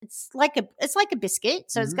It's like a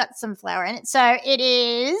biscuit, so it's got some flour in it. So it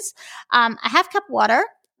is a half cup water,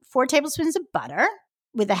 4 tablespoons of butter,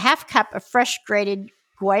 with a half cup of fresh grated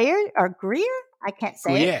Gruyere. I can't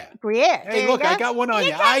say it. Gruyere. Hey, look, I got one on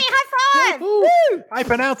you. High five. Woo! I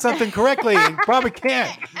pronounced something correctly and probably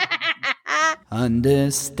can't.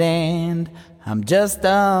 Understand, I'm just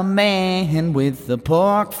a man with the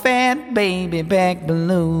pork fat baby back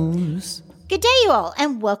blues. Good day, you all,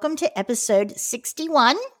 and welcome to episode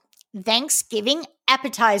 61, Thanksgiving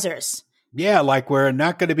Appetizers. Yeah, like we're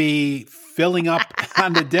not going to be filling up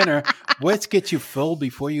on the dinner. Let's get you full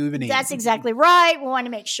before you even eat. That's exactly right. We want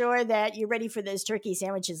to make sure that you're ready for those turkey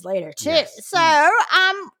sandwiches later, too. Yes. So,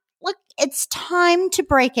 look, it's time to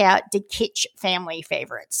break out the Kitsch family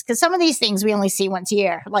favorites, because some of these things we only see once a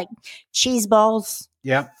year, like cheese balls,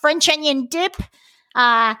 French onion dip,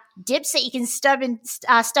 dips that you can stuff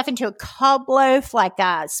into a cob loaf, like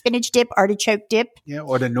spinach dip, artichoke dip. Yeah,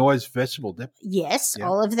 or the Norse vegetable dip. Yes,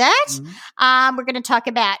 all of that. We're going to talk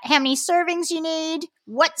about how many servings you need,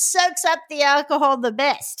 what soaks up the alcohol the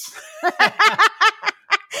best.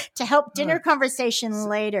 To help dinner conversation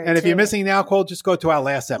later. And if you're missing the alcohol, just go to our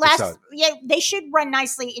last episode. They should run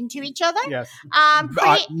nicely into each other. Yes.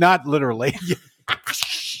 Not literally.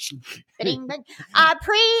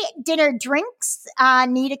 Pre-dinner drinks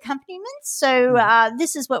need accompaniments. So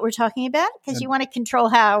this is what we're talking about, because you want to control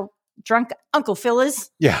how drunk Uncle Phil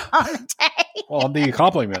is on the day. Well, the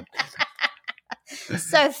accompaniment.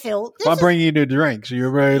 So, Phil. If I'm bringing you the drinks,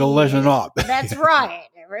 you're ready to listen up. That's right,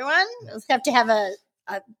 everyone. Let's have to have a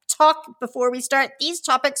talk before we start. These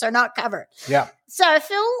topics are not covered. Yeah. So,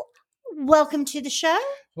 Phil, welcome to the show.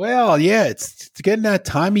 Well, yeah, it's getting that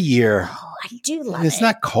time of year. Oh, I do love it. It's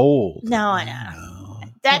not cold. No, I know.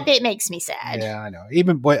 That bit makes me sad. Yeah, I know.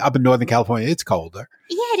 Even up in Northern California, it's colder.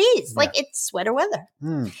 Yeah, it is. Like, it's sweater weather.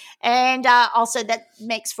 And also that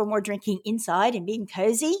makes for more drinking inside and being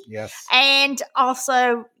cozy. Yes. And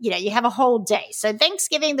also, you have a whole day. So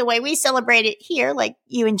Thanksgiving, the way we celebrate it here, like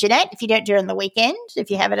you and Jeanette, if you don't do it on the weekend,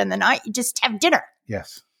 if you have it in the night, you just have dinner.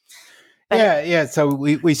 Yes. But, so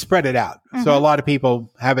we spread it out. So a lot of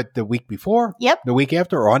people have it the week before, the week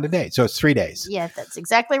after, or on the day. So it's 3 days. Yeah, that's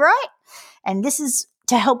exactly right. And this is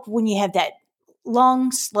to help when you have that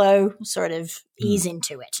long, slow sort of ease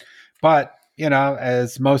into it. But,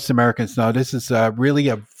 as most Americans know, this is really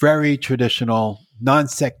a very traditional,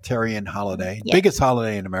 non-sectarian holiday. Yeah. Biggest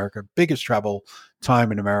holiday in America, biggest travel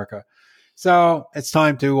time in America. So it's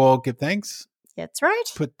time to all give thanks. That's right.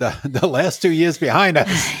 Put the last 2 years behind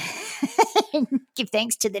us. Give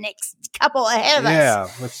thanks to the next couple ahead of us. Yeah,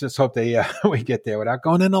 let's just hope we get there without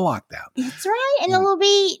going into lockdown. That's right. And it'll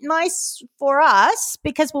be nice for us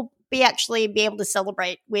because we'll be able to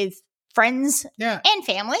celebrate with friends and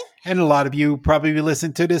family. And a lot of you probably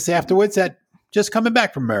listen to this afterwards that just coming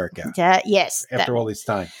back from America. Yes. After all this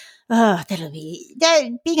time. Oh,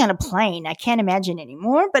 being on a plane. I can't imagine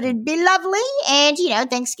anymore, but it'd be lovely. And,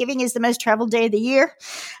 Thanksgiving is the most traveled day of the year.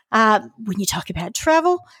 When you talk about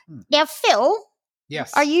travel. Now, Phil.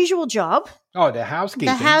 Yes. Our usual job. Oh, the housekeeping.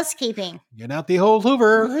 The housekeeping. Get out the old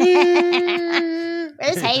Hoover.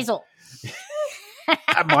 Where's Hazel?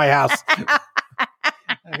 At my house.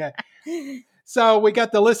 Okay. So we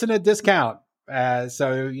got the listener discount.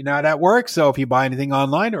 So you know how that works. So if you buy anything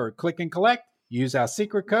online or click and collect, use our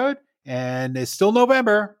secret code. And it's still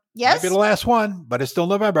November. Yes. Might be the last one, but it's still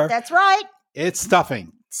November. That's right. It's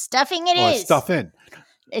stuffing. Stuffing or is. Stuffing.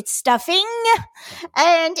 It's stuffing.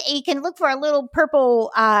 And you can look for a little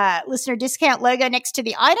purple listener discount logo next to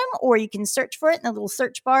the item, or you can search for it in the little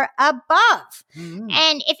search bar above.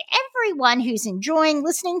 And if everyone who's enjoying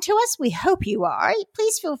listening to us, we hope you are,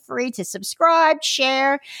 please feel free to subscribe,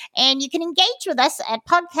 share, and you can engage with us at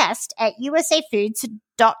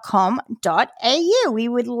podcast@usafoods.com.au. We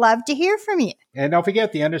would love to hear from you. And don't forget,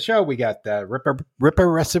 at the end of the show, we got the Ripper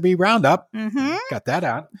Recipe Roundup. Got that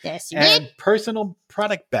out. Yes, you and did. Personal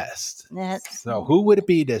Product Best. That's, So who would it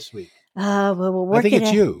be this week? well, we'll work I think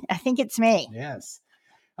it's you. I think it's me. Yes.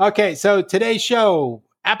 Okay, so today's show,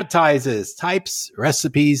 appetizers, types,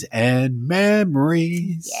 recipes, and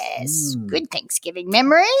memories. Yes, good Thanksgiving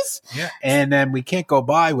memories. Yeah, and then we can't go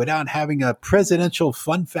by without having a presidential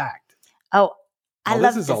fun fact. Oh, I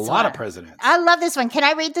love this is this a lot one. of presidents. I love this one. Can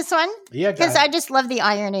I read this one? Yeah, because I just love the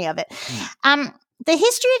irony of it. The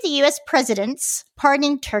history of the U.S. presidents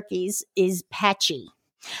pardoning turkeys is patchy.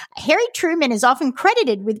 Harry Truman is often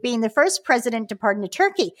credited with being the first president to pardon a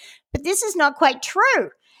turkey, but this is not quite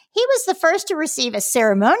true. He was the first to receive a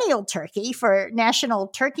ceremonial turkey from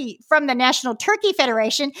the National Turkey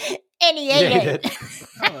Federation, And he ate it.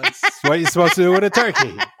 Oh, that's what you're supposed to do with a turkey.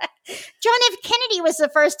 John F. Kennedy was the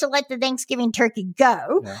first to let the Thanksgiving turkey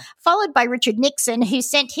go, followed by Richard Nixon, who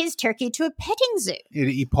sent his turkey to a petting zoo.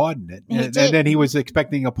 He pardoned it. He And did. then he was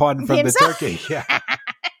expecting a pardon from Himself. the turkey. Yeah.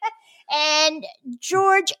 And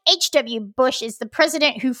George H.W. Bush is the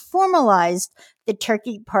president who formalized the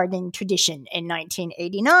turkey pardoning tradition in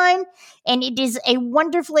 1989. And it is a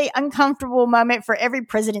wonderfully uncomfortable moment for every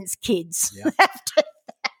president's kids. Yeah. After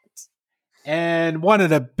And one of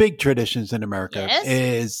the big traditions in America Yes.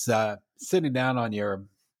 is sitting down on your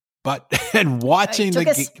butt and watching took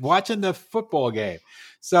us- watching the football game.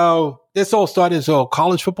 So this all started as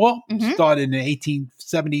college football. Mhm. Started in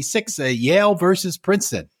 1876, Yale versus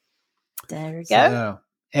Princeton. There we go. So,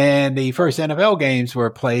 and the first NFL games were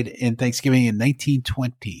played in Thanksgiving in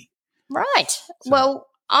 1920. Right. So- Well,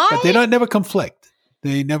 But they don't never conflict.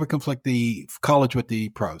 They never conflict the college with the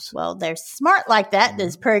pros. Well, they're smart like that,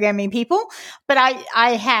 those programming people. But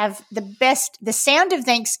I have the sound of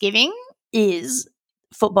Thanksgiving is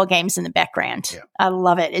football games in the background. Yeah. I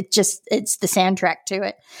love it. It's the soundtrack to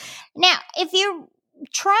it. Now, if you're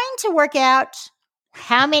trying to work out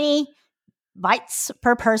how many bites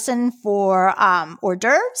per person for hors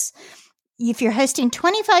d'oeuvres, if you're hosting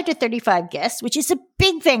 25 to 35 guests, which is a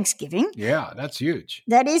big Thanksgiving, Yeah, that's huge.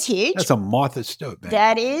 that is huge. That's a Martha Stewart, man.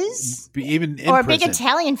 That is. Even in Or a big prison.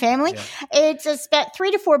 Italian family. Yeah. It's about 3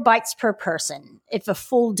 to 4 bites per person if a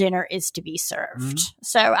full dinner is to be served.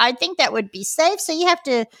 So I think that would be safe. So you have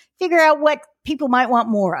to figure out what people might want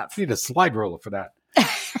more of. You need a slide ruler for that.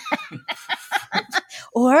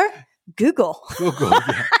 Or Google. Google.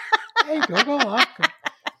 Yeah. Hey, Google. Okay.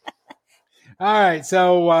 All right.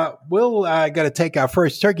 So we'll got to take our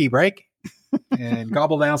first turkey break and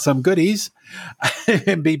gobble down some goodies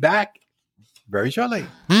and be back very shortly.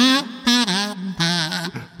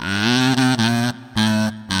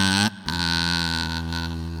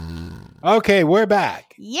 Okay, we're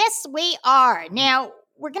back. Yes, we are. Now,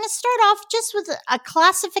 we're going to start off just with a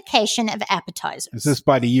classification of appetizers. Is this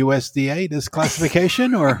by the USDA, this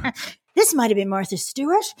classification, or? This might have been Martha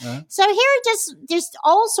Stewart. Uh-huh. So here are just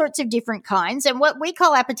all sorts of different kinds. And what we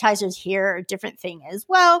call appetizers here are a different thing as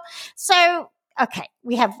well. So, okay,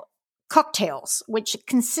 we have cocktails, which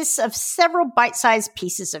consists of several bite-sized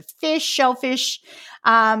pieces of fish, shellfish,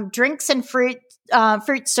 drinks and fruit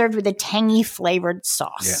served with a tangy flavored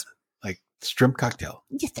sauce. Yeah. Like shrimp cocktail.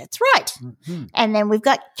 Yes, that's right. Mm-hmm. And then we've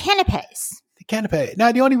got canapes. The canapé.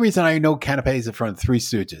 Now, the only reason I know canapés are from Three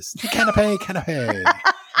Stooges. The canapé.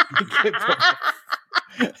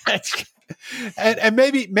 and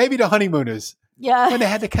maybe the honeymooners Yeah. when they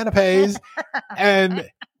had the canapes and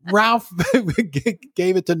Ralph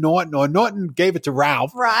gave it to Norton or Norton gave it to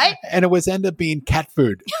Ralph Right. and it was ended up being cat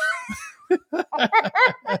food.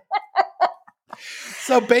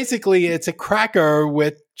 So basically it's a cracker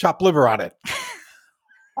with chopped liver on it.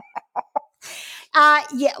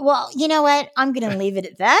 Yeah, well, you know what? I'm going to leave it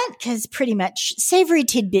at that because pretty much savory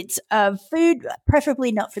tidbits of food,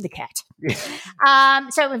 preferably not for the cat.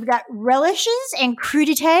 So we've got relishes and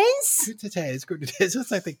crudités. Crudités.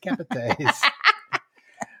 It's like the canapés.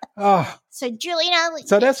 Oh, So, Juliana,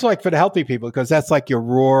 so that's like for the healthy people because that's like your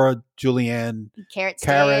raw julienne carrots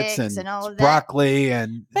carrots and all of that. broccoli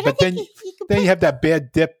and But I but then think you could then put- you have that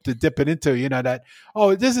bad dip to dip it into. You know that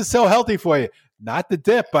this is so healthy for you. Not the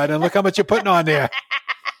dip, but look how much you're putting on there.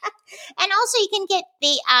 And also, you can get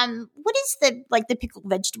the what is the pickled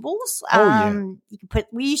vegetables? Oh, yeah. You can put.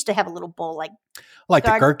 We used to have a little bowl like Like the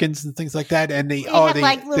Garden- gherkins and things like that, and the we had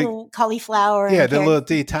like little cauliflower. and carrot.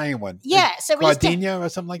 the Italian one. Yeah, so we used to. gardenia or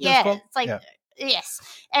something like that. Yeah, It's called? it's like yeah. yes,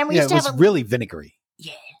 and we Yeah, used it to was have a really vinegary.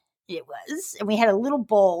 Yeah, it was. And we had a little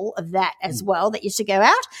bowl of that as well that used to go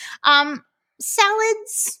out.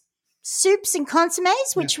 Salads, soups, and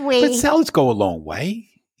consommes, which But salads go a long way.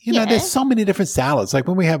 You know, Yeah. there's so many different salads. Like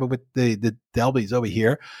when we have it with the Delbys over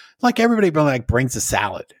here, like everybody like brings a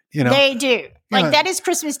salad. You know, they do. Like Yeah. that is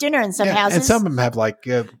Christmas dinner in some Yeah, houses. and some of them have like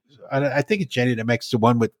I think it's Jenny that makes the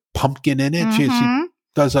one with pumpkin in it. She Mhm.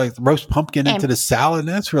 does like roast pumpkin And- into the salad, and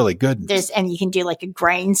that's really good. And you can do like a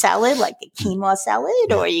grain salad, like a quinoa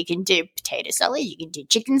salad, or you can do potato salad. You can do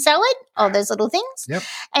chicken salad, all those little things. Yep.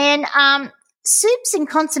 And soups and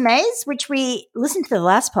consommes, which we listened to the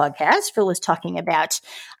last podcast. Phil was talking about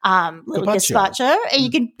little Gazpacho. gazpacho, and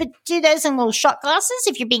you can do those in little shot glasses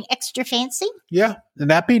if you're being extra fancy. Yeah,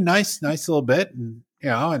 and that'd be nice little bit, and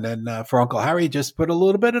and then for Uncle Harry, just put a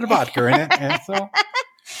little bit of the vodka in it, and so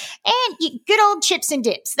And good old chips and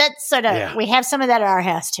dips. That's sort of, Yeah. we have some of that at our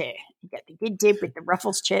house too. You got the good dip with the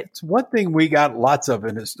Ruffles chips. it's one thing we got lots of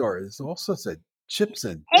in the store is all sorts of chips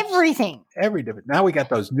and Everything. every different. Now we got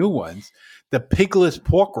those new ones, the pigless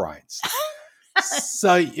pork rinds.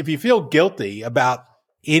 So if you feel guilty about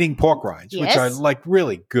eating pork rinds, which are Yes. like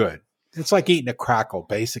really good, it's like eating a crackle.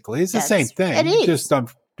 Basically, it's the same thing. It is. Just done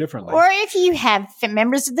differently. Or if you have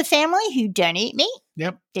members of the family who don't eat meat,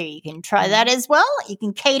 Yep. there you can try that as well. You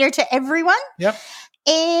can cater to everyone. Yep.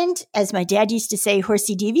 And as my dad used to say,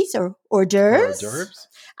 horsey devies or hors d'oeuvres. Hors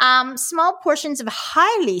d'oeuvres. Small portions of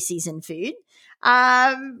highly seasoned food,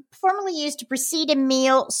 formerly used to precede a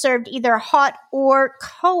meal served either hot or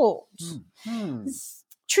cold. Hmm.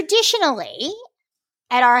 Traditionally,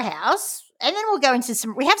 at our house, and then we'll go into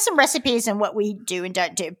we have some recipes and what we do and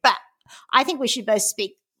don't do, but I think we should both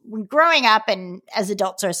speak. When growing up and as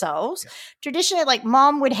adults ourselves, traditionally, like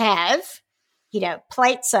Mom would have,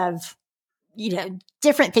 plates of,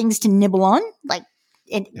 different things to nibble on, like,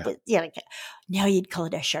 now you'd call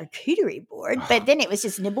it a charcuterie board, but then it was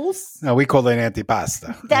just nibbles. No, we call it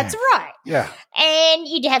antipasta. That's right. Yeah. And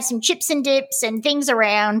you'd have some chips and dips and things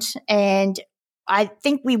around. And I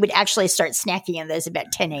think we would actually start snacking on those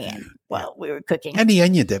about 10 a.m. while we were cooking. And the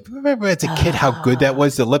onion dip. Remember as a kid how good that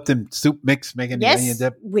was, the Lipton soup mix making the onion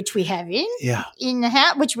dip? Which we have Yeah. in the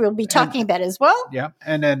house, which we'll be talking about as well. Yeah.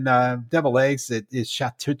 And then devil eggs, it is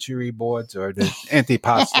charcuterie boards or the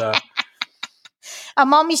antipasta.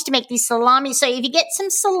 Mom used to make these salami. So if you get some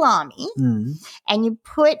salami and you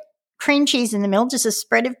put cream cheese in the middle, just a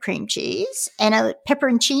spread of cream cheese and a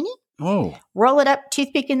pepperoncini, Oh, roll it up,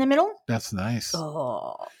 toothpick in the middle. that's nice.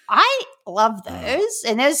 Oh, I love those.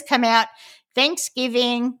 And those come out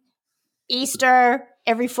Thanksgiving, Easter,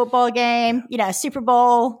 every football game, Super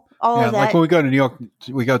Bowl, all of that. Like when we go to New York,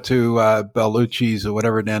 we go to Bellucci's or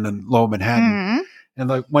whatever down in Lower Manhattan. Mhm. And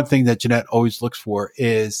like one thing that Jeanette always looks for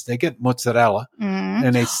is they get mozzarella Mhm.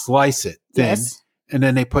 and they slice it thin, Yes. and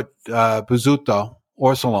then they put prosciutto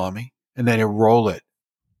or salami, and then they roll it.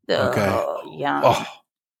 Okay. Oh, yum.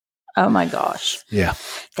 Oh my gosh. Yeah,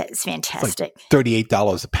 That's fantastic.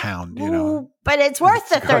 $38 a pound. Ooh, but it's worth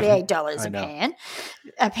the It's $38 I a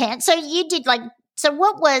know. pan. So you did so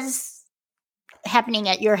what was happening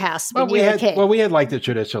at your house when you were a kid? we had like the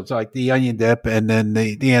traditionals, like the onion dip, and then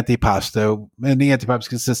the antipasto. And the antipasto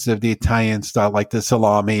consisted of the Italian style, like the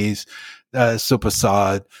salamis,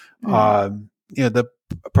 supersad, the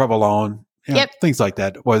provolone, things like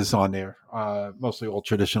that was on there. Mostly all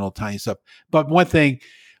traditional Italian stuff. But one thing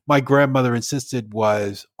my grandmother insisted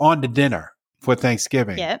was on the dinner for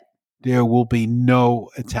Thanksgiving, there will be no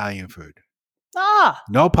Italian food.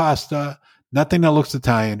 No pasta, nothing that looks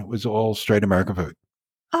Italian. It was all straight American food.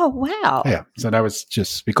 Oh, wow. Yeah. So that was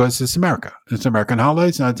just because it's America. It's an American holiday.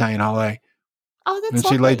 It's not an Italian holiday. Oh, that's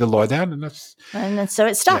And she laid the law down, and that's... And then, so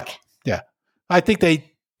it stuck. Yeah. I think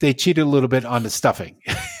they cheated a little bit on the stuffing.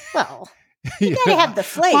 Well, you got to have the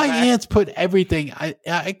flavor. My aunts put everything.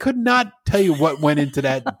 I could not tell you what went into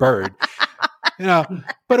that bird,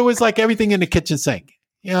 but it was like everything in the kitchen sink.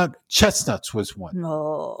 Chestnuts was one.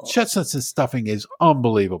 No. Chestnuts and stuffing is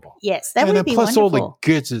unbelievable. Yes, that and would then be plus wonderful. all the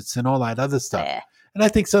gizzards and all that other stuff. Yeah. And I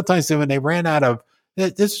think sometimes when they ran out of,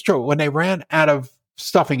 this is true, when they ran out of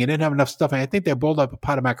stuffing and didn't have enough stuffing, I think they boiled up a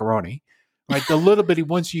pot of macaroni, right? The little bitty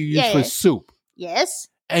ones you use for soup. Yes.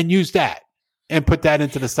 And use that and put that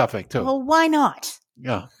into the stuffing too. Well, why not?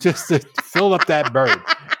 Yeah, just to fill up that bird.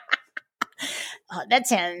 Oh, that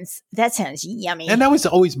sounds yummy. And that was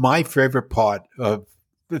always my favorite part of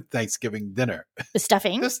the Thanksgiving dinner. The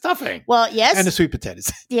stuffing. The stuffing. Well, yes. And the sweet potatoes.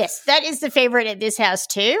 Yes, that is the favorite at this house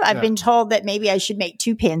too. I've been told that maybe I should make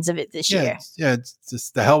 2 pans of it this year. Yeah, it's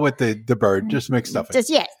just the hell with the bird. Just make stuffing.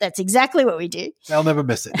 That's exactly what we do. They'll never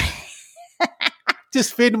miss it.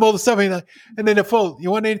 Just feed them all the stuffing. And then they're full.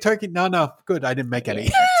 You want any turkey? No. Good. I didn't make any.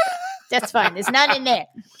 That's fine. There's none in there.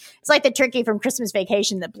 It's like the turkey from Christmas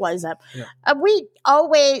Vacation that blows up. Yeah.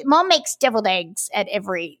 Mom makes deviled eggs at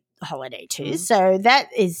every holiday too. So that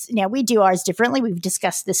is, now we do ours differently. We've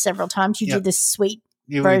discussed this several times. You do the sweet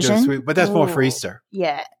version. Sweet, but that's more for Easter.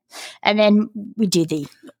 Yeah. And then we do the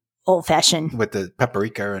old fashioned. With the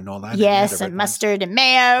paprika and all that. Yes. And mustard and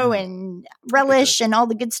mayo and relish and all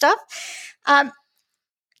the good stuff.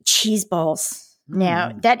 Cheese balls.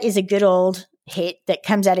 Now that is a good old hit that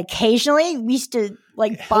comes out occasionally. We used to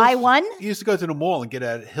buy one. You used to go to the mall and get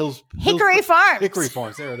at Hickory Farms. Hickory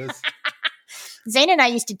Farms. There it is. Zane and I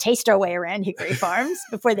used to taste our way around Hickory Farms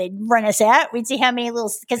before they'd run us out. We'd see how many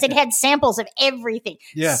because it had samples of everything.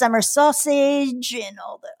 Yeah. Summer sausage and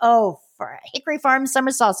all for Hickory Farm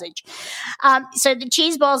summer sausage. So the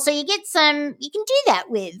cheese balls. So you can do that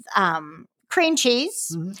with cream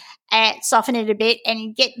cheese, soften it a bit, and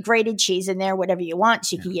you get grated cheese in there, whatever you want.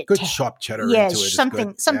 So you can get good sharp cheddar into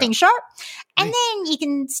it. something sharp. And then you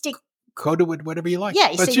can stick coat it with whatever you like. Yeah,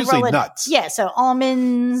 but so it's you usually roll it- nuts. Yeah, so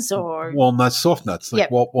almonds or Walnuts, soft nuts, like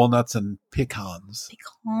Yep. walnuts and pecans.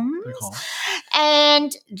 pecans,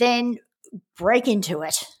 and then break into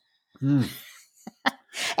it. Mm.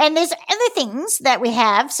 And there's other things that we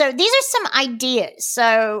have. So these are some ideas.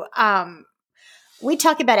 So we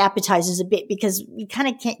talk about appetizers a bit because we kind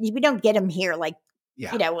of can't. We don't get them here like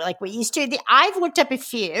Yeah. like we used to. I've looked up a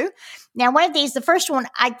few. Now, one of these, the first one,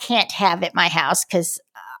 I can't have at my house because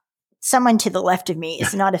someone to the left of me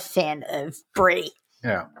is not a fan of brie.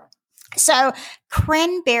 Yeah. So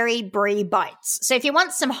cranberry brie bites. So if you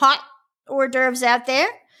want some hot hors d'oeuvres out there,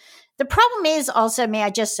 the problem is also, may I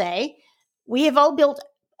just say, we have all built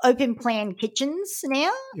open plan kitchens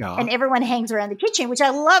now, Yeah. and everyone hangs around the kitchen, which I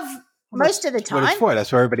love most of the That's what it's time. for.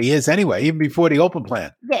 That's where everybody is anyway, even before the open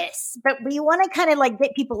plan. Yes, but we want to kind of like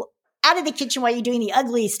get people out of the kitchen while you're doing the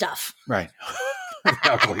ugly stuff. Right. The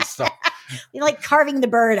ugly stuff. You like carving the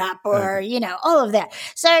bird up or, all of that.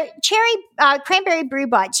 So cranberry brie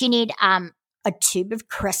bites, you need a tube of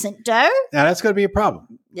crescent dough. Now, that's going to be a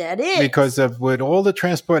problem That is. because with all the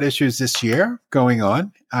transport issues this year going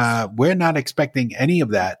on, we're not expecting any of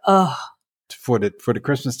that Oh, for the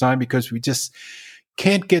Christmas time because we just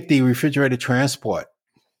can't get the refrigerated transport.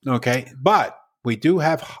 Okay. But we do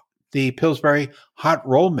have the Pillsbury hot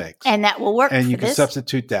roll mix. and that will work And for you can this.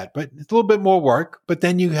 substitute that, but it's a little bit more work, but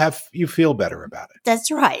then you feel better about it. That's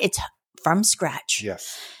right. It's from scratch.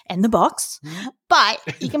 Yes. And the box. But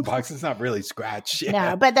you The can box is not really scratch.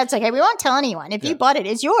 No, but that's okay. We won't tell anyone. If you Yeah. bought it,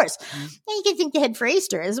 it's yours. And you can think ahead for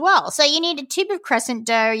Easter as well. So you need a tube of crescent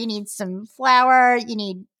dough. You need some flour. You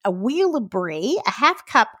need a wheel of brie, a half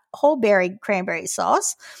cup whole berry cranberry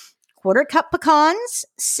sauce, quarter cup pecans,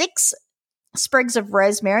 6 sprigs of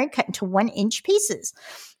rosemary cut into 1-inch pieces.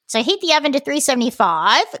 So heat the oven to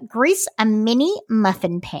 375. Grease a mini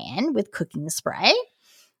muffin pan with cooking spray.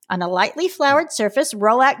 On a lightly floured surface,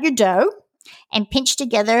 roll out your dough and pinch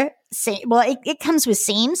together. It comes with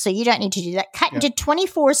seams, so you don't need to do that. Cut into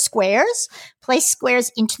 24 squares. Place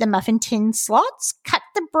squares into the muffin tin slots. Cut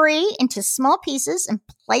the brie into small pieces and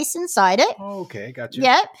place inside it. Okay, gotcha.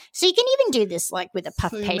 Yep. So you can even do this like with a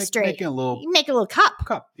puff So you pastry. Make a little You make a little cup.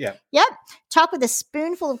 cup. Yeah. Yep. Top with a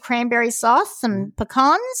spoonful of cranberry sauce, some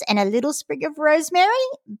pecans, and a little sprig of rosemary.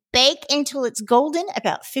 Bake until it's golden,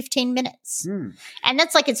 about 15 minutes. Mm. And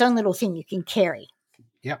that's like its own little thing you can carry.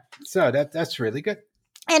 Yep. So that's really good.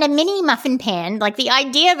 And a mini muffin pan, like the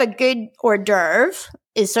idea of a good hors d'oeuvre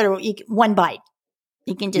is sort of one bite.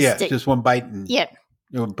 You can just just one bite and yeah.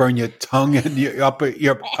 you'll burn your tongue and your upper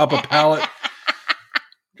palate.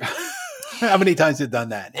 How many times have you done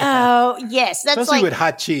that? Oh yes, that's Especially like with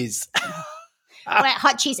hot cheese.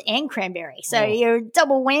 hot cheese and cranberry. So Oh. you're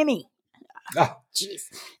double whammy. Ah. Jeez.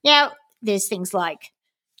 Now there's things like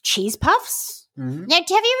cheese puffs. Mhm. Now, have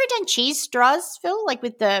you ever done cheese straws, Phil? Like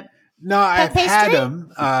with the No, I've pastry? had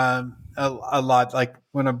them a lot. Like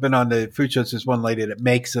when I've been on the food shows, there's one lady that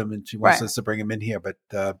makes them and she wants Right. us to bring them in here. But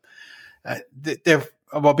they're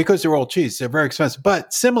because they're all cheese, they're very expensive.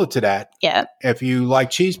 But similar to that, yeah if you like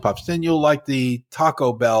cheese puffs, then you'll like the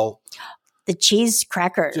Taco Bell the cheese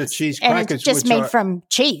crackers. The cheese and crackers, it's just which made are from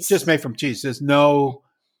cheese. just made from cheese. There's no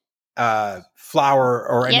flour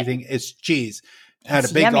or Yep. anything. It's cheese. I had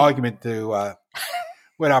It's a big yummy. argument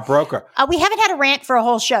with our broker. We haven't had a rant for a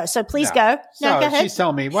whole show, so please No. go. No, So go ahead. she's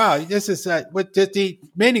telling me, wow, this is what the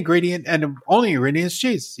main ingredient and the only ingredient is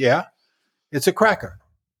cheese. Yeah. It's a cracker.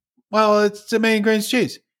 Well, it's the main ingredient is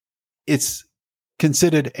cheese. It's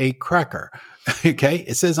considered a cracker. Okay.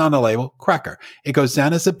 It says on the label, cracker. It goes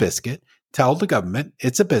down as a biscuit. Tell the government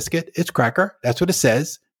it's a biscuit. It's cracker. That's what it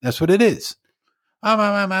says. That's what it is.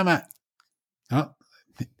 Oh.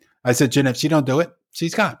 I said, Jen, if she don't do it,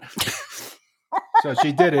 she's gone. So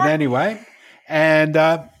she did it anyway. And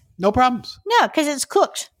no problems. No, because it's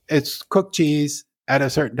cooked. It's cooked cheese at a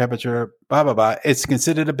certain temperature, blah, blah, blah. It's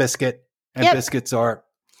considered a biscuit. And Yep. biscuits are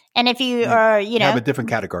And if you are, have a different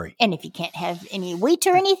category. and if you can't have any wheat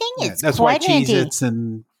or anything, Yeah, it's that's why quite handy. Cheez-Its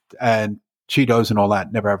and Cheetos and all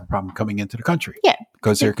that never have a problem coming into the country. Yeah.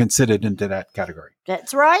 Because they're considered into that category.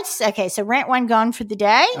 That's right. Okay, so rant one gone for the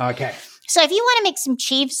day. Okay. So if you want to make some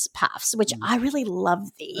cheese puffs, which I really love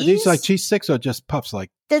these. Are these like cheese sticks or just puffs? Like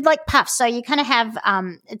They're like puffs. So you kind of have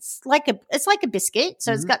it's like a biscuit.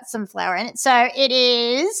 So it's got some flour in it. So it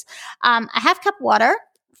is a half cup water,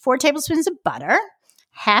 4 tablespoons of butter,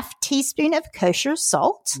 half teaspoon of kosher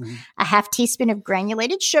salt, a half teaspoon of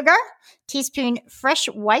granulated sugar, teaspoon fresh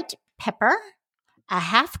white pepper, a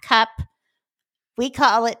half cup, we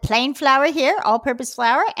call it plain flour here, all-purpose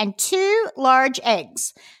flour, and 2 large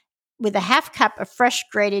eggs with a half cup of fresh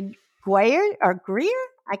grated Gruyere.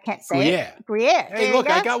 I can't say it. Gruyere. Hey, There look,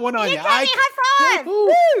 you go. I got one on you. got me. High five. Woo.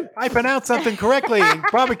 Woo. I pronounced something correctly and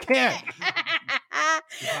probably can't.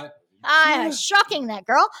 Shocking, that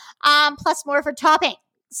girl. Plus more for topping.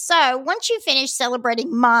 So once you finish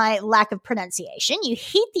celebrating my lack of pronunciation, you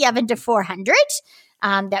heat the oven to 400.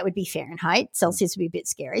 That would be Fahrenheit. Celsius would be a bit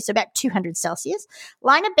scary. So about 200 Celsius.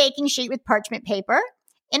 Line a baking sheet with parchment paper.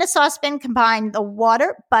 In a saucepan, combine the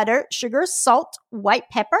water, butter, sugar, salt, white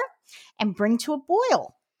pepper, and bring to a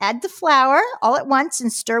boil. Add the flour all at once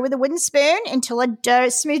and stir with a wooden spoon until a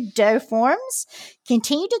smooth dough forms.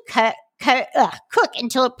 Continue to cook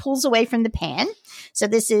until it pulls away from the pan. So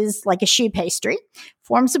this is like a choux pastry.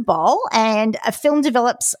 Forms a ball and a film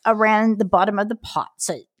develops around the bottom of the pot.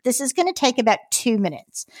 So this is going to take about 2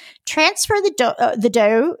 minutes. Transfer the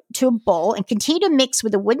dough to a bowl and continue to mix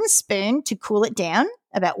with a wooden spoon to cool it down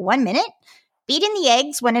about 1 minute. Beat in the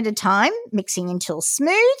eggs one at a time, mixing until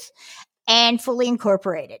smooth and fully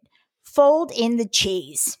incorporated. Fold in the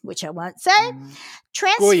cheese, which I won't say.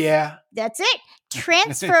 Oh, yeah. That's it.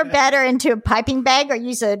 Transfer batter into a piping bag or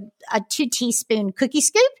use a 2 teaspoon cookie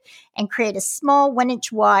scoop and create a small 1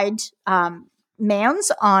 inch wide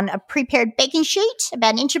mounds on a prepared baking sheet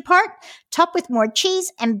about 1 inch apart. Top with more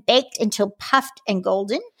cheese and baked until puffed and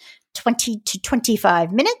golden, 20 to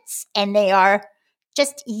 25 minutes. And they are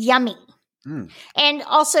just yummy. And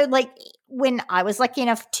also, like, when I was lucky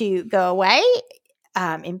enough to go away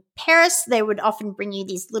in Paris, they would often bring you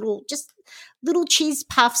these little cheese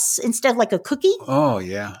puffs instead of like a cookie. Oh,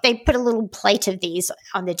 yeah. They put a little plate of these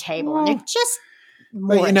on the table, and they're just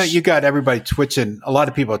Well, you got everybody twitching. A lot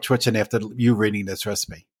of people are twitching after you reading this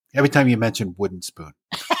recipe. Every time you mention wooden spoon.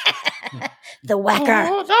 The whacker.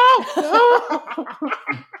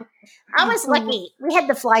 I was lucky. We had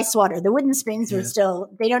the fly swatter. The wooden spoons were still,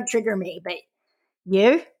 they don't trigger me. But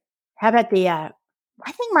you? How about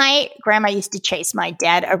I think my grandma used to chase my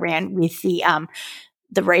dad around with the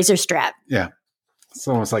razor strap. Yeah. It's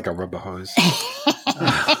almost like a rubber hose.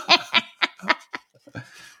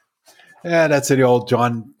 Yeah, that's the old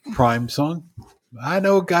John Prime song. I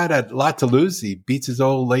know a guy that had a lot to lose. He beats his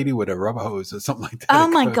old lady with a rubber hose or something like that. Oh,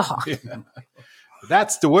 my God. Yeah.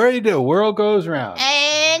 That's the way the world goes round.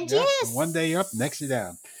 And yes. One day you're up, next you're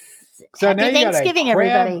down. So Happy now you got Thanksgiving, a crab,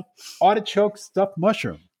 everybody. artichoke stuffed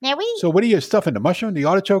mushroom. Now So what are you stuffing, the mushroom, the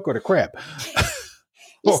artichoke, or the crab?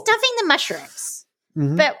 You're stuffing the mushrooms.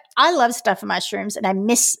 Mhm. But I love stuffed mushrooms, and I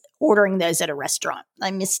miss ordering those at a restaurant.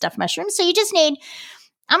 I miss stuffed mushrooms. So you just need,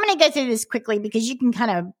 I'm going to go through this quickly because you can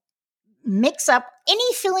kind of mix up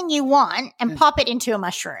any filling you want and pop it into a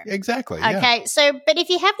mushroom. Exactly. Yeah. Okay. So, but if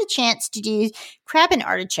you have the chance to do crab and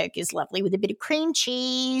artichoke is lovely with a bit of cream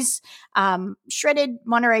cheese, shredded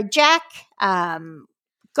Monterey Jack,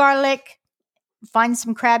 garlic, find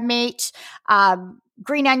some crab meat,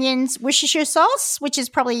 green onions, Worcestershire sauce, which is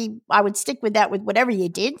probably, I would stick with that with whatever you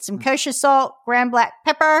did, some kosher salt, ground black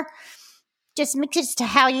pepper, just mix it to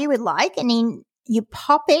how you would like. And then you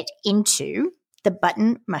pop it into the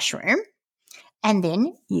button mushroom. And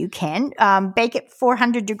then you can bake it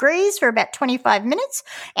 400 degrees for about 25 minutes.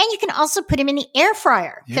 And you can also put them in the air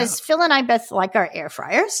fryer because Phil and I both like our air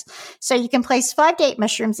fryers. So you can place 5 to 8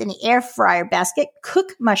 mushrooms in the air fryer basket,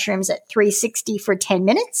 cook mushrooms at 360 for 10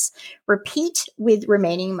 minutes, repeat with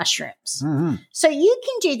remaining mushrooms. Mm-hmm. So you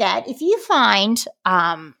can do that. If you find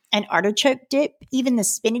an artichoke dip, even the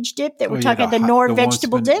spinach dip that we're talking about, the Knorr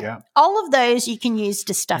vegetable dip, all of those you can use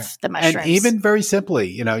to stuff the mushrooms. And even very simply,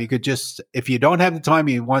 you could just, if you don't have the time,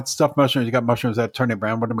 you want stuffed mushrooms, you got mushrooms that turn it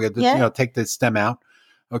brown, what am I going to do? Take the stem out.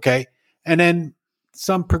 Okay. And then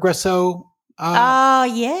some Progresso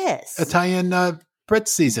Italian bread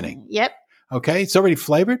seasoning. Yep. Okay. It's already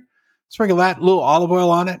flavored. Sprinkle that, little olive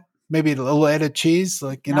oil on it, maybe a little added cheese,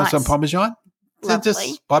 like, some Parmesan.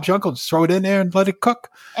 Just Bob's your uncle, just throw it in there and let it cook.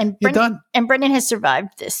 And you're done. And Brendan has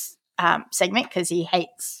survived this segment because he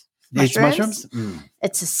hates mushrooms.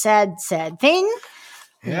 It's a sad, sad thing.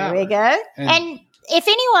 Yeah. There we go. And if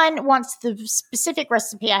anyone wants the specific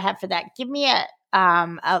recipe I have for that, give me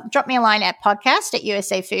drop me a line at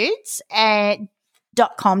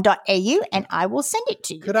podcast@usafoods.com.au and I will send it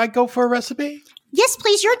to you. Could I go for a recipe? Yes,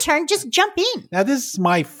 please. Your turn. Just jump in. Now, this is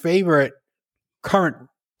my favorite current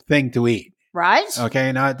thing to eat. Right.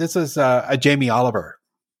 Okay. Now, this is a Jamie Oliver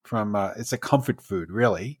from, it's a comfort food,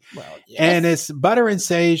 really. Well, yes. And it's butter and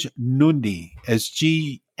sage Nudi. It's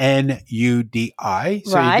GNUDI.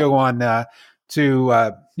 So you go on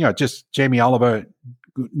to, just Jamie Oliver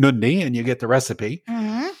Nudi and you get the recipe.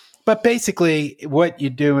 Mm-hmm. But basically, what you're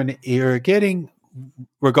doing, you're getting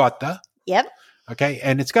ricotta. Yep. Okay.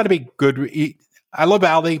 And it's got to be good. I love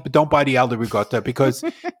Aldi, but don't buy the Aldi ricotta because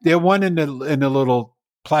they're one in the little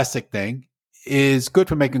plastic thing. is good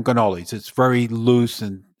for making cannolis. It's very loose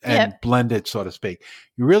and blended, so to speak.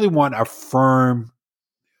 You really want a firm,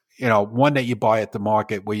 one that you buy at the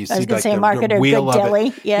market where you see like the wheel of deli.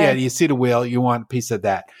 it. Yeah, you see the wheel. You want a piece of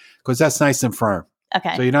that because that's nice and firm.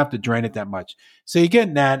 Okay. So you don't have to drain it that much. So you're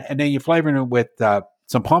getting that, and then you're flavoring it with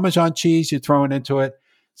some Parmesan cheese. You're throwing into it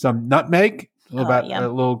some nutmeg, a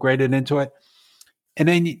little grated into it, and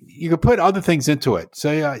then you can put other things into it.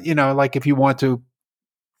 So like if you want to,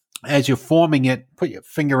 as you're forming it, put your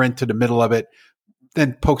finger into the middle of it,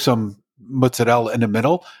 then poke some mozzarella in the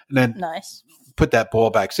middle, and then put that ball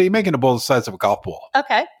back. So you're making a ball the size of a golf ball.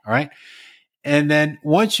 Okay. All right. And then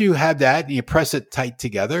once you have that, you press it tight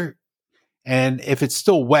together. And if it's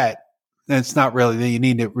still wet, then it's not really, then you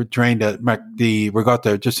need to drain the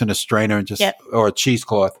ricotta just in a strainer and or a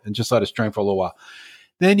cheesecloth and just let it strain for a little while.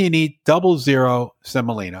 Then you need 00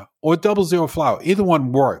 semolina or 00 flour. Either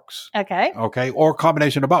one works. Okay. Okay. Or a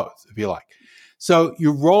combination of both, if you like. So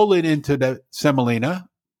you roll it into the semolina.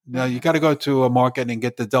 Now you got to go to a market and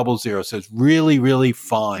get the 00. So it's really, really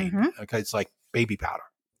fine. Mm-hmm. Okay. It's like baby powder.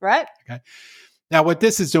 Right. Okay. Now what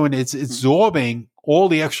this is doing is absorbing all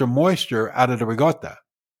the extra moisture out of the ricotta.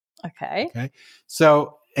 Okay. Okay.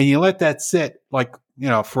 So, and you let that sit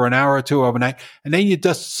for an hour or two overnight, and then you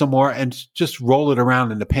dust some more and just roll it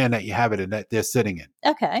around in the pan that you have it in that they're sitting in.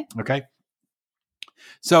 Okay. Okay.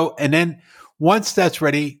 So, and then once that's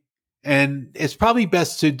ready, and it's probably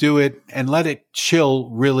best to do it and let it chill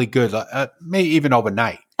really good, maybe even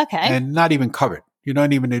overnight. Okay. And not even cover it. You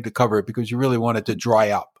don't even need to cover it because you really want it to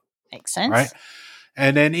dry up. Makes sense. Right.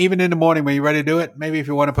 And then even in the morning when you're ready to do it, maybe if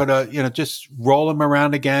you want to put just roll them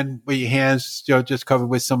around again with your hands, just covered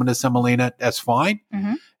with some of the semolina, that's fine.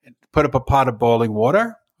 Mm-hmm. Put up a pot of boiling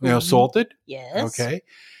water, salted. Yes. Okay.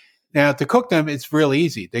 Now to cook them, it's real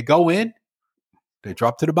easy. They go in, they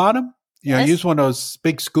drop to the bottom. Use one of those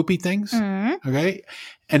big scoopy things. Mm-hmm. Okay.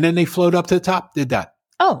 And then they float up to the top. They're done.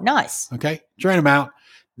 Oh, nice. Okay. Drain them out.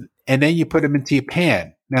 And then you put them into your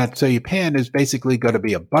pan. Now, so your pan is basically going to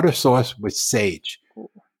be a butter sauce with sage.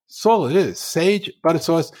 That's all it is. Sage, butter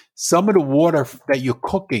sauce, some of the water that you're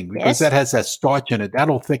cooking, because that has that starch in it,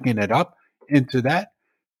 that'll thicken it up into that.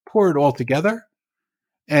 Pour it all together.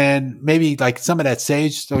 And maybe like some of that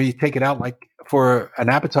sage, so you take it out like for an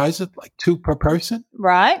appetizer, like 2 per person.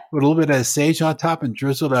 Right. With a little bit of sage on top and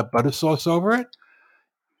drizzle that butter sauce over it.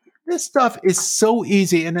 This stuff is so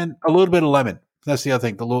easy. And then a little bit of lemon. That's the other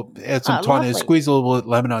thing. Add some tonic and squeeze a little bit of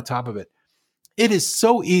lemon on top of it. It is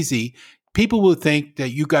so easy. People will think that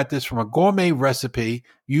you got this from a gourmet recipe.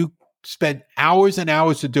 You spent hours and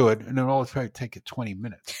hours to do it, and it'll probably take you 20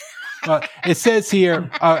 minutes. It says here,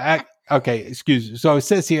 okay, excuse me. So it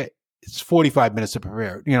says here it's 45 minutes to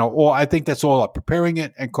prepare. Or I think that's all. Preparing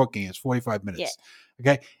it and cooking is 45 minutes.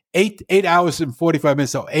 Yeah. Okay, 8 hours and 45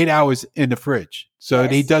 minutes. So 8 hours in the fridge. So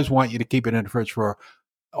he does want you to keep it in the fridge for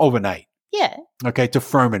overnight. Yeah. Okay, to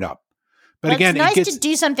firm it up. But again, it's nice to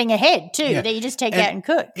do something ahead too that you just take out and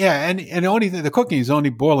cook. Yeah, and the only thing, the cooking is only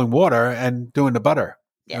boiling water and doing the butter.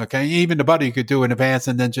 Yeah. Okay, even the butter you could do in advance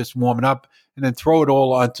and then just warm it up and then throw it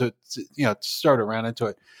all onto, stir it around into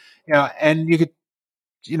it. And you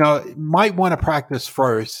could, might want to practice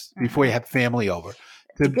first before you have family over.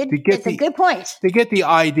 It's a good point. To get the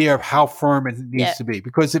idea of how firm it needs to be,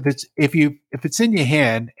 because if it's in your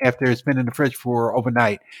hand after it's been in the fridge for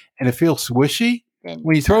overnight and it feels swishy, then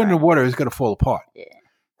when you throw it in the water, it's going to fall apart. Yeah.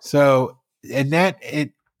 So,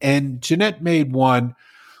 and Jeanette made one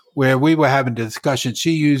where we were having a discussion.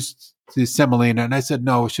 She used the semolina, and I said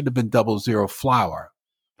no, it should have been 00 flour.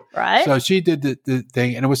 Right. So she did the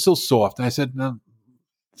thing, and it was still soft. And I said no.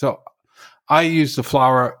 So I used the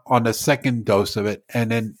flour on the second dose of it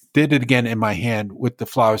and then did it again in my hand with the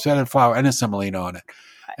flour. So I had flour and a semolina on it.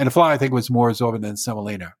 And the flour, I think, was more absorbent than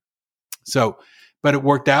semolina. So, but it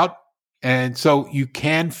worked out. And so you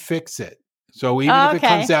can fix it. So even if it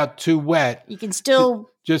comes out too wet, you can still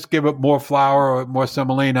just give it more flour or more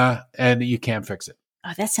semolina and you can fix it.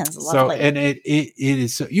 Oh, that sounds lovely. So, and it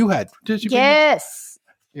is, so you had, did you? Yes.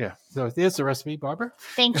 Yeah. So there's the recipe, Barbara.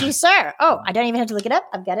 Thank you, sir. Oh, I don't even have to look it up.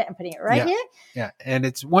 I've got it. I'm putting it right here. Yeah. And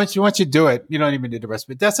it's once you do it, you don't even need the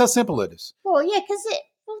recipe. That's how simple it is. Well, yeah, because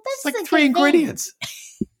that's it's like 3 ingredients.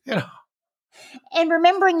 And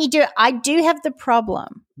remembering I do have the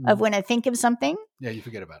problem of when I think of something. Yeah, you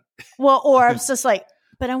forget about it. Well, or I'm just like,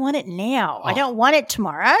 but I want it now. I don't want it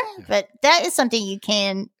tomorrow. Yeah. But that is something you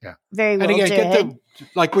can very well do. And again,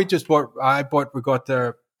 I bought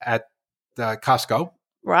ricotta at Costco.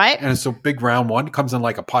 Right. And it's a big round one. It comes in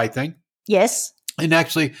like a pie thing. Yes. And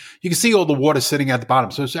actually, you can see all the water sitting at the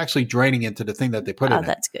bottom. So it's actually draining into the thing that they put in it. Oh,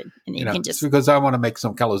 that's good. And you can just... because I want to make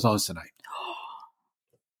some calzones tonight.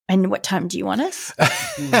 And what time do you want us?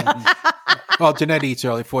 Well, Jeanette eats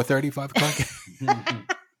early, 4:30, 5 o'clock.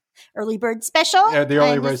 Early bird special? Yeah, the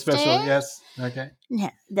I early bird special. understand. Yes. Okay. Yeah,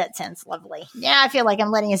 that sounds lovely. Yeah, I feel like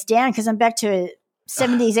I'm letting us down because I'm back to a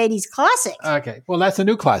 70s, 80s classic. Okay. Well, that's a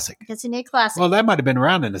new classic. It's a new classic. Well, that might have been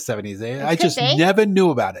around in the 70s. I could just be. never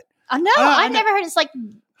knew about it. Oh, no, I I've never heard it's like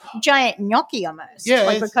giant gnocchi almost. Yeah,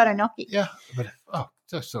 like it's- ricotta gnocchi. Yeah. But,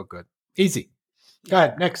 so good. Easy. Go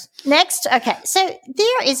ahead. Next. Next, okay, so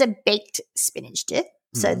there is a baked spinach dip.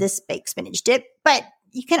 So Mhm. this baked spinach dip, but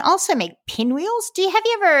you can also make pinwheels. Have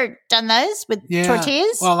you ever done those with Yeah.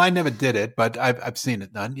 tortillas? Well, I never did it, but I've seen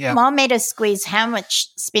it done. Yeah. Mom made us squeeze how much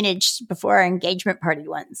spinach before our engagement party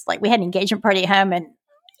once. Like we had an engagement party at home and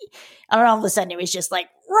I don't know, all of a sudden it was just like,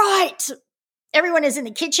 right. Everyone is in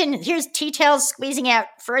the kitchen. And here's tea towels squeezing out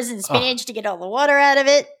frozen spinach to get all the water out of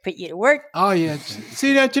it, put you to work. Oh, yeah.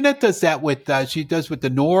 See, Jeanette does that with, she does with the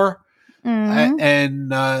Knorr. Mhm.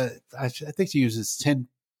 And I think she uses tin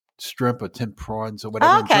shrimp or tin prawns or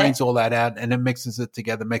whatever, and Okay. drains all that out and then mixes it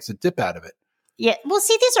together, makes a dip out of it. Yeah. Well,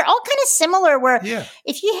 see, these are all kind of similar where Yeah.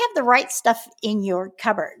 if you have the right stuff in your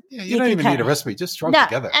cupboard. Yeah. You don't can even need a kinda- recipe. Just throw it No,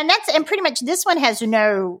 together. and pretty much this one has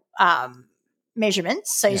no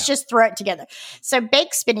measurements, so it's just throw it together. So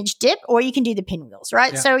baked spinach dip, or you can do the pinwheels,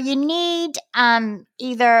 right? Yeah. So you need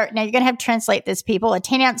either now you're going to have to translate this, people, a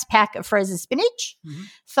 10-ounce pack of frozen spinach, Mhm.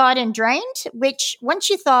 thawed and drained. Which once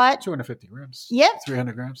you thaw it, 250 grams. Yep.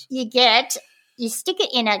 300 grams. you stick it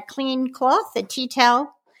in a clean cloth, a tea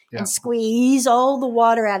towel, Yeah. and squeeze all the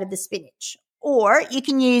water out of the spinach. Or you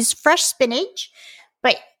can use fresh spinach,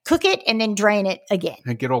 but cook it and then drain it again.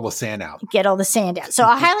 And get all the sand out. Get all the sand out. So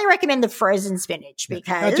I highly recommend the frozen spinach Now,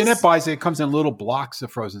 because Jeanette buys it. It comes in little blocks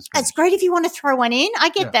of frozen spinach. it's great if you want to throw one in. I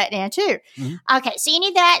get Yeah. that now too. Mhm. Okay, so you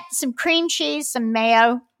need that, some cream cheese, some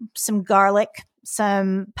mayo, some garlic,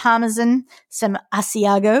 some parmesan, some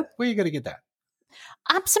Asiago. Where are you going to get that?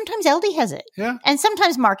 Sometimes Aldi has it. Yeah. And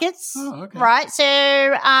sometimes markets. Oh, okay. Right.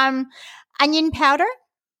 So onion powder,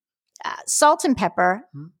 salt and pepper,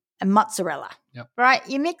 Mhm. and mozzarella. Yep. Right.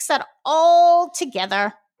 You mix that all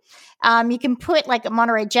together. You can put like a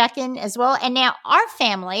Monterey Jack in as well. And now our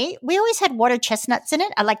family, we always had water chestnuts in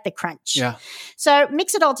it. I like the crunch. Yeah. So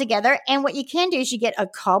mix it all together. And what you can do is you get a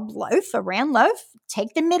cob loaf, a round loaf,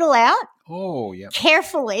 take the middle out Oh, yeah.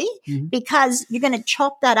 carefully Mhm. because you're going to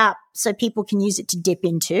chop that up so people can use it to dip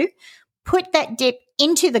into. Put that dip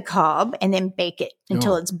into the cob and then bake it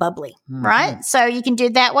until Oh. it's bubbly, Mhm. right? So you can do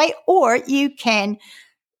it that way, or you can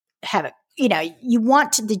have it, you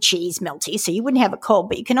want the cheese melty, so you wouldn't have it cold,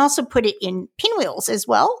 but you can also put it in pinwheels as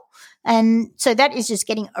well. And so that is just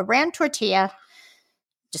getting a round tortilla,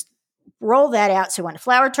 just roll that out. So you want a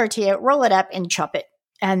flour tortilla, roll it up and chop it.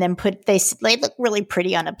 And then they look really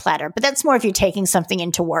pretty on a platter, but that's more if you're taking something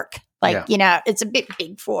into work. Like, it's a bit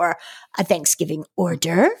big for a Thanksgiving hors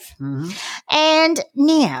d'oeuvre. Mhm. And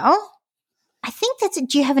now, I think that's it.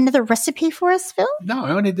 Do you have another recipe for us, Phil? No,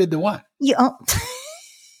 I only did the one.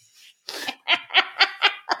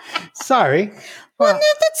 Sorry. Well, no,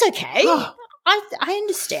 that's okay. Oh. I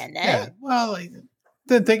understand that. Yeah. Well, I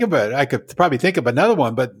didn't think about it. I could probably think of another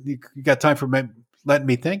one, but you got time for letting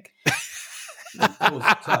me think?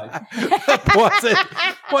 Pause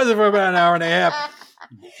it for about an hour and a half.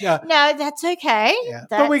 Yeah. No, that's okay. Yeah.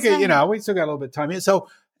 But we could, we still got a little bit of time here. So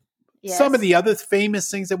some of the other famous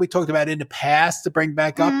things that we talked about in the past to bring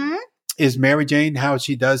back up Mhm. is Mary Jane, how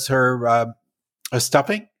she does her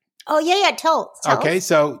stuffing. Oh, yeah. Tell Okay. us.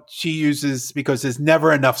 So she uses, because there's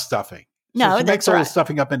never enough stuffing. So No, she makes that's all right. the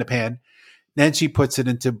stuffing up in the pan. Then she puts it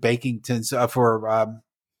into baking tins for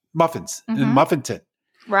muffins in a Mhm. muffin tin.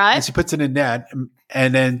 Right? And she puts it in that,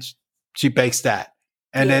 and then she bakes that.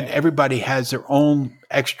 And then Yeah. everybody has their own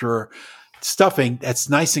extra stuffing that's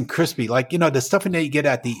nice and crispy. Like, the stuffing that you get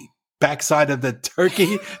at the backside of the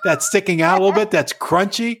turkey that's sticking out a little bit, that's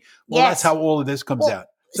crunchy. Well, that's Yes. how all of this comes Well, out.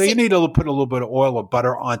 So you see- need to put a little bit of oil or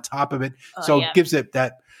butter on top of it. Oh, So yeah. it gives it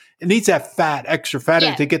it needs that extra fat in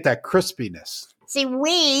Yeah. it to get that crispiness. See,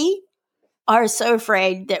 we are so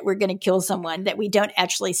afraid that we're going to kill someone that we don't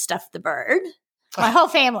actually stuff the bird. My whole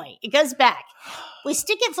family, it goes back. We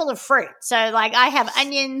stick it full of fruit. So, like, I have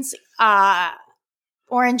onions,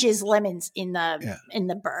 oranges, lemons in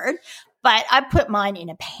the bird, but I put mine in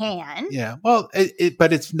a pan. Yeah. Well,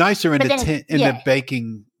 but it's nicer in But the then- tin, in yeah. the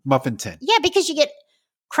baking muffin tin. Yeah, because you get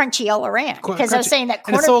crunchy all around. Because I was Crunchy. saying that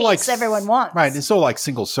And it's corner all piece everyone wants. Right. It's all like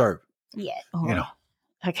single serve. Yeah.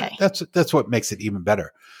 Okay. That's what makes it even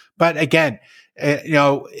better. But again,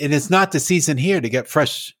 it is not the season here to get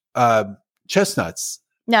fresh chestnuts.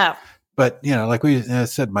 No. But like we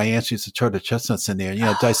said, my aunt used to throw the chestnuts in there,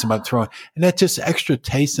 dice them up, throw, and that's just extra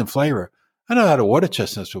taste and flavor. I don't know how the water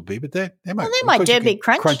chestnuts will be, but they might. They might do a big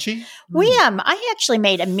crunchy. I actually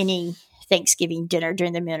made a mini Thanksgiving dinner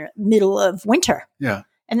during the middle of winter. Yeah.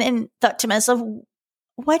 And then thought to myself,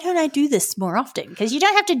 why don't I do this more often? Because you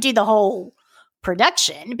don't have to do the whole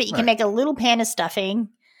production, but you can make a little pan of stuffing.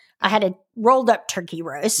 I had a rolled up turkey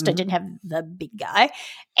roast. I didn't have the big guy.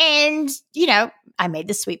 And, I made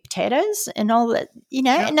the sweet potatoes and all that,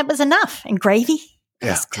 and that was enough. And gravy.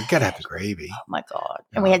 Yeah, you got to have the gravy. Oh, my God.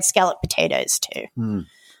 And we had scalloped potatoes, too. Mm.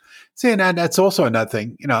 See, and that's also another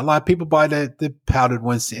thing. A lot of people buy the powdered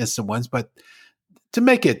ones, the instant ones, but to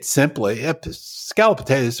make it simply, scalloped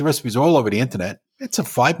potatoes, the recipes are all over the internet. It's a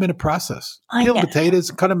 5-minute process. Peel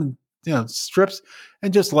potatoes, cut them in strips,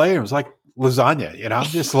 and just layer them. It's like lasagna,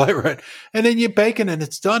 just layer it. And then you bake it and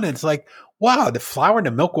it's done. And it's like, wow, the flour and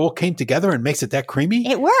the milk all came together and makes it that creamy.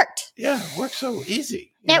 It worked. Yeah, it works so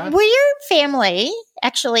easy. Now, were your family,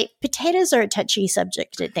 actually, potatoes are a touchy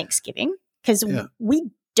subject at Thanksgiving because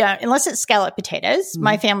we don't, unless it's scalloped potatoes,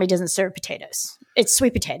 my family doesn't serve potatoes. It's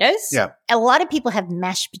sweet potatoes. Yeah. A lot of people have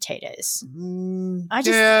mashed potatoes. We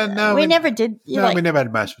never did. We never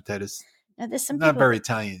had mashed potatoes. No, there's some Not very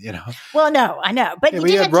Italian, Well, no, I know. But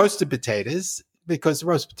we had roasted potatoes because the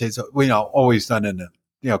roasted potatoes, always done in the,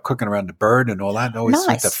 cooking around the bird and all that. Always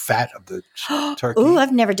with the fat of the turkey. Ooh,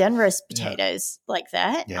 I've never done roast potatoes like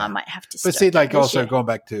that. Yeah. I might have to. But see, like also going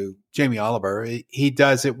back to Jamie Oliver, he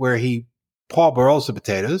does it where he parboils the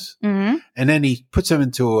potatoes and then he puts them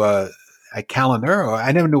into a calendar. Or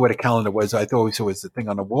I never knew what a calendar was. I thought it was the thing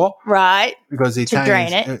on the wall, right? Because the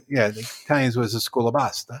Italians, drain it. The Italians was a school of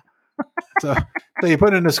pasta. So you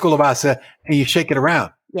put it in a school of pasta and you shake it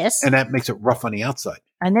around. Yes, and that makes it rough on the outside.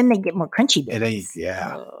 And then they get more crunchy bits. And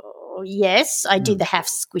then, Oh, yes, I do the half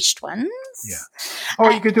squished ones. Yeah.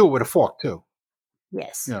 Or you could do it with a fork too.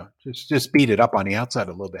 Yes. Just beat it up on the outside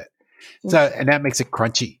a little bit. So, and that makes it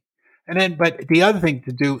crunchy. And then, but the other thing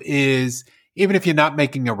to do is, even if you're not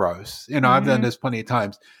making a roast, I've done this plenty of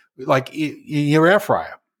times, like in your air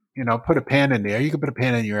fryer, put a pan in there. You can put a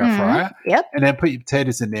pan in your air fryer. Yep. And then put your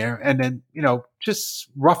potatoes in there and then, just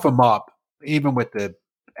rough them up, even with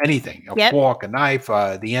anything, a fork, a knife,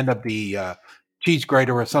 the end of the cheese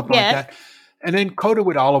grater or something like that. And then coat it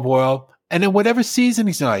with olive oil. And then whatever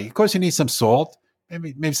seasonings you like. Of course, you need some salt,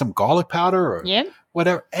 maybe some garlic powder or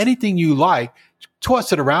whatever, anything you like.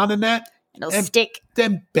 Toss it around in that. It'll stick.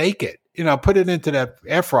 Then bake it. Put it into that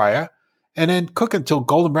air fryer and then cook until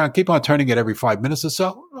golden brown. Keep on turning it every 5 minutes or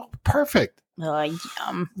so. Oh, perfect.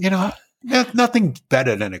 Yum. There's nothing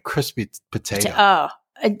better than a crispy potato.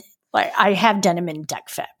 I have done them in duck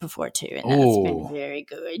fat before too, and that's been very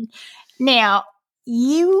good. Now,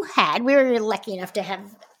 we were lucky enough to have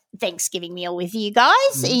Thanksgiving meal with you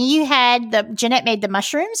guys. And you had Jeanette made the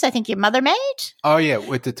mushrooms, I think your mother made. Oh, yeah,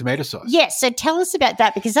 with the tomato sauce. Yes, so tell us about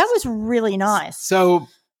that because that was really nice. So,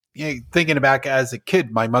 thinking about as a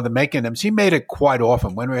kid, my mother making them, she made it quite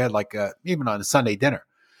often when we had even on a Sunday dinner.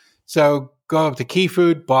 So, go up to Key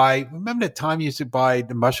Food, remember the time you used to buy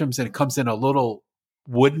the mushrooms and it comes in a little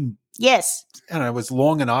wooden. Yes. And it was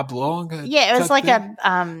long and oblong. Yeah, it was like a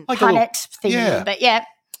punnet thingy, but yeah.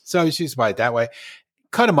 So she used to buy it that way.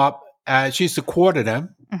 Cut them up. She used to quarter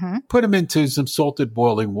them, put them into some salted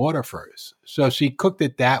boiling water first. So she cooked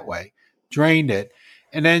it that way, drained it.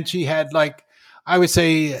 And then she had I would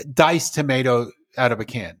say diced tomato out of a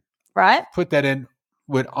can. Right. Put that in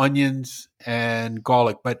with onions and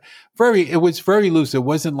garlic, but it was very loose. It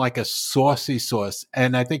wasn't like a saucy sauce.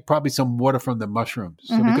 And I think probably some water from the mushrooms.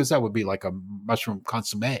 So because that would be like a mushroom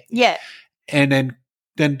consommé. Yeah. And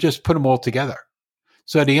then just put them all together.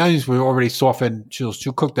 So the onions were already softened. She'll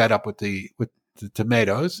cook that up with the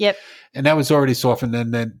tomatoes. Yep. And that was already softened.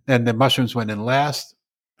 And then the mushrooms went in last.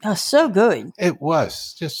 Oh, so good. It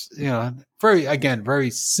was just, very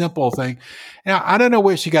simple thing. Now, I don't know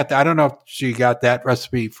where she got that. I don't know if she got that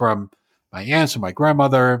recipe from my aunts or my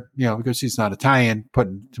grandmother, because she's not Italian,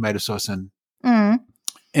 putting tomato sauce in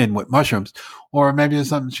with mushrooms, or maybe it's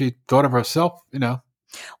something she thought of herself,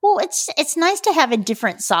 Well, it's nice to have a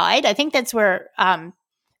different side. I think that's where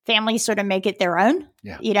families sort of make it their own,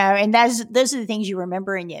 and those are the things you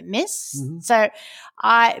remember and you miss. So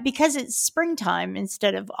because it's springtime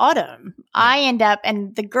instead of autumn, I end up,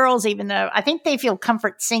 and the girls, even though I think they feel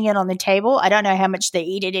comfort seeing it on the table, I don't know how much they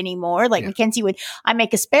eat it anymore. Like Mackenzie I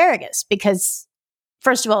make asparagus because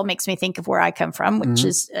first of all, it makes me think of where I come from, which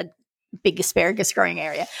is a big asparagus growing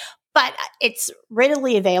area, but it's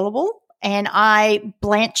readily available and I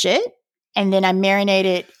blanch it. And then I marinate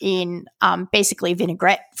it in basically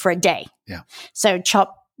vinaigrette for a day. Yeah. So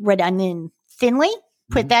chop red onion thinly,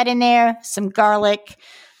 put that in there, some garlic,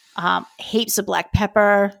 heaps of black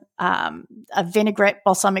pepper, a vinaigrette,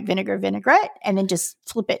 balsamic vinaigrette, and then just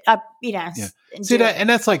flip it up, Yeah. and See do that, it. and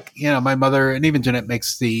that's like, my mother and even Jeanette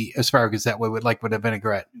makes the asparagus that way with a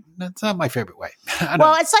vinaigrette. That's not my favorite way. I don't-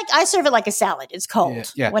 Well, it's like I serve it like a salad. It's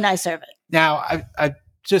cold Yeah. when I serve it. Now, I've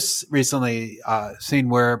just recently seen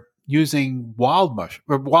where using wild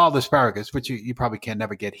asparagus, which you probably can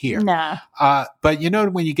never get here. No. But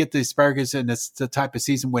when you get the asparagus and it's the type of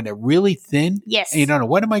season when they're really thin, Yes. and you don't know,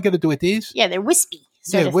 what am I going to do with these? Yeah, they're wispy.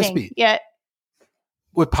 Sort Yeah, of wispy. Thing. Yeah.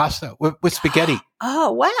 With pasta, with spaghetti.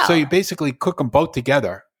 Oh, wow. So you basically cook them both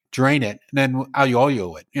together, drain it, and then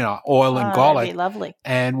aglio it, oil and That'd garlic. be lovely.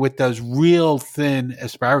 And with those real thin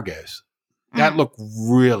asparagus, that looked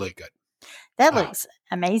really good. That looks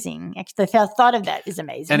amazing. Actually, the thought of that is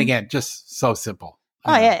amazing. And again, just so simple.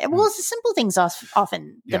 Oh, yeah. Well, the simple things are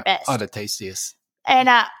often the best. Are the tastiest. And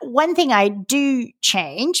one thing I do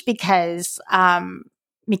change because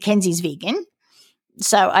Mackenzie's vegan,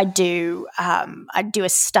 so I do a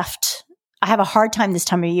stuffed. I have a hard time this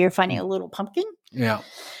time of year finding a little pumpkin Yeah.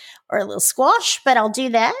 or a little squash, but I'll do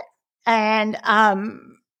that, and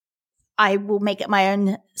I will make it my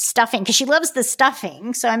own stuffing because she loves the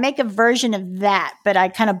stuffing. So I make a version of that, but I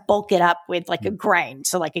kind of bulk it up with like a grain.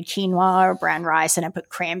 So like a quinoa or brown rice, and I put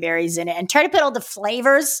cranberries in it and try to put all the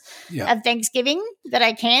flavors of Thanksgiving that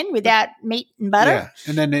I can without meat and butter. Yeah.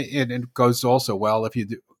 And then it goes also well if you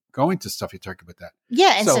do going to stuff your turkey with that.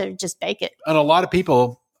 Yeah. And so just bake it. And a lot of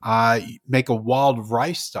people make a wild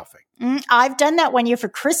rice stuffing. I've done that one year for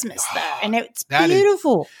Christmas though, and it's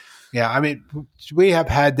beautiful. Yeah, I mean, we have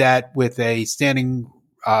had that with a standing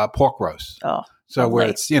pork roast. Oh, so where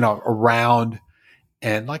it's around,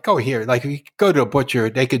 and like here, like if you go to a butcher,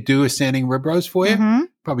 they could do a standing rib roast for you. Mm-hmm.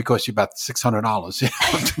 Probably cost you about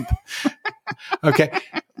 $600. Okay,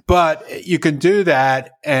 but you can do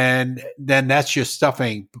that, and then that's your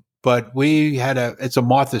stuffing. But we had it's a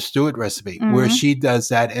Martha Stewart recipe where she does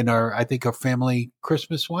that in her family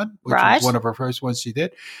Christmas one, which was one of her first ones she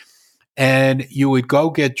did. And you would go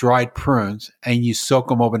get dried prunes and you soak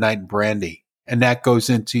them overnight in brandy. And that goes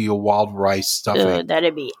into your wild rice stuffing.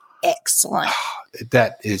 That'd be excellent.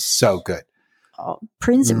 That is so good. Oh,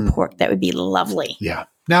 prunes and pork, that would be lovely. Yeah.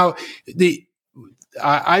 Now,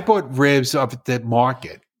 I bought ribs up at the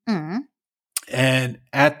market. And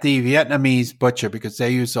at the Vietnamese butcher, because they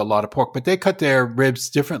use a lot of pork, but they cut their ribs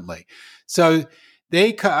differently. So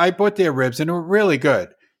I bought their ribs and they were really good.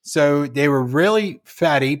 So they were really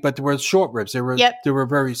fatty, but they were short ribs. They were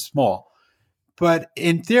very small. But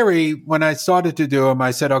in theory, when I started to do them, I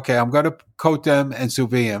said, okay, I'm going to coat them and sous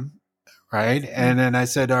vide them, right? And then I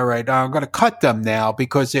said, all right, I'm going to cut them now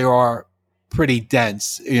because they are pretty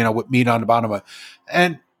dense, with meat on the bottom of it.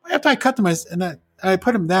 And after I cut them, I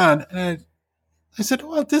put them down, and I said,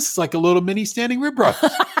 well, this is like a little mini standing rib roast.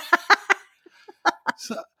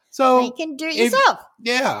 So you can do it yourself.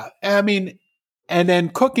 Yeah. I mean, and then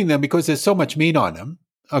cooking them because there's so much meat on them.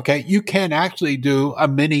 Okay. You can actually do a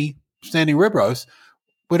mini standing rib roast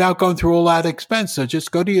without going through all that expense. So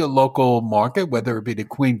just go to your local market, whether it be the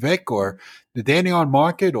Queen Vic or the Dandenong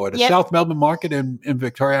Market or the South Melbourne Market in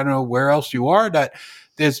Victoria. I don't know where else you are, that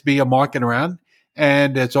there's be a market around,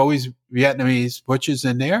 and there's always Vietnamese butchers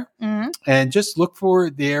in there. And just look for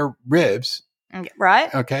their ribs.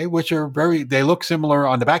 Right. Okay. Which are they look similar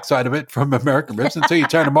on the backside of it from American ribs until you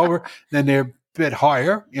turn them over. Then they're a bit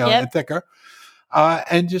higher, and thicker.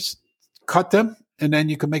 And just cut them. And then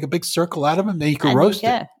you can make a big circle out of them. Then you can roast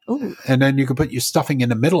it. Ooh. And then you can put your stuffing in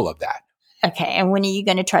the middle of that. Okay. And when are you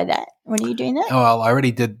going to try that? When are you doing that? Oh, well, I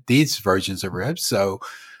already did these versions of ribs. So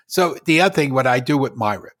the other thing, what I do with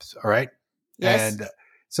my ribs, all right? Yes. And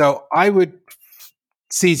so I would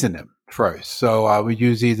season them first. So I would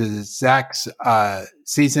use either Zach's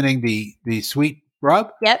seasoning, the sweet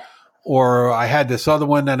rub. Yep. Or I had this other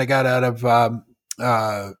one that I got out of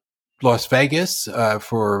Las Vegas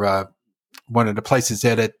for one of the places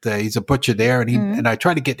there that he's a butcher there, and and I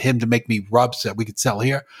tried to get him to make me rubs that we could sell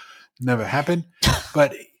here. Never happened,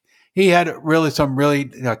 but he had some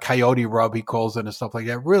really coyote rub, he calls it, and stuff like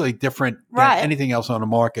that. Really different than anything else on the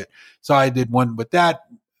market. So I did one with that,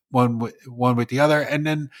 one with the other, and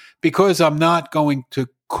then because I'm not going to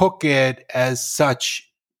cook it as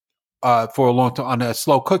such for a long time on a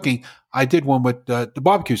slow cooking, I did one with the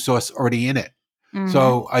barbecue sauce already in it.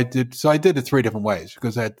 So I did it 3 different ways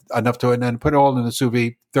because I had enough to it, and then put it all in the sous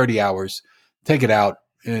vide 30 hours, take it out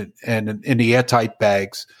and in the airtight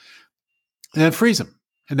bags, and then freeze them.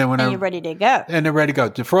 And then you're ready to go. And they're ready to go.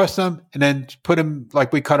 Defrost them and then put them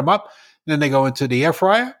like we cut them up. And then they go into the air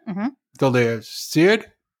fryer until they're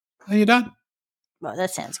seared, and you're done. Well,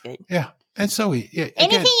 that sounds good. Yeah. And so anything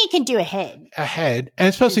you can do ahead, and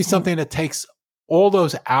especially something that takes all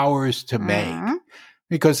those hours to make. Mhm.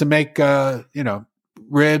 Because to make,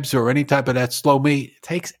 ribs or any type of that slow meat, it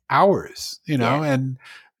takes hours, and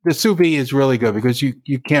the sous vide is really good because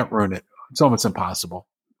you can't ruin it. It's almost impossible.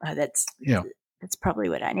 Oh, that's Yeah. that's probably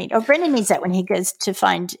what I need. Oh, Brendan needs that when he goes to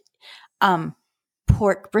find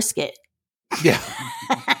pork brisket. Yeah.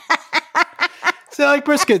 So like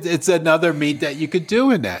brisket, it's another meat that you could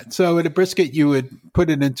do in that. So in a brisket, you would put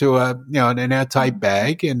it into an airtight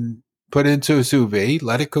bag and put it into a sous vide,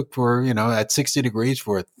 let it cook for, at 60 degrees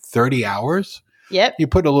for 30 hours. Yep. You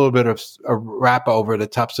put a little bit of a wrap over the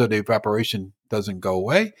top so the evaporation doesn't go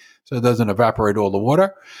away, so it doesn't evaporate all the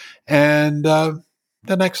water. And the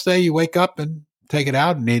next day you wake up and take it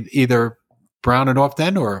out and either brown it off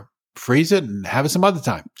then or freeze it and have it some other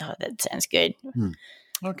time. Oh, that sounds good.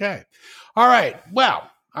 Okay. All right. Well,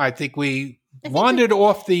 I think we wandered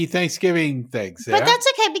off the Thanksgiving things there. But that's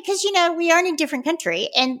okay because, we are in a different country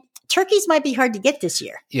and turkeys might be hard to get this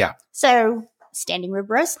year. Yeah. So standing rib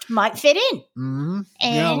roast might fit in. Mm-hmm.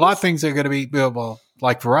 And a lot of things are going to be, well,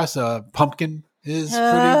 like for us, pumpkin is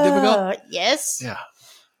pretty difficult. Yes. Yeah.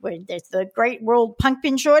 Where there's the great world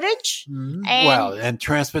pumpkin shortage. Mm-hmm. And, and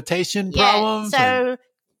transportation problems. So,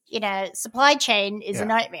 supply chain is a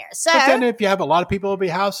nightmare. So, but then if you have a lot of people at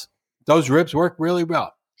your house, those ribs work really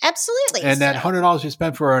well. Absolutely. And that $100 you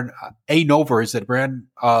spend for an A Nova is a brand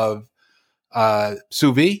of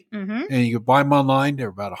sous vide, and you can buy them online. They're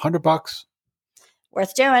about $100.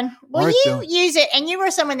 Worth doing. Well, Worth you doing. use it, and you are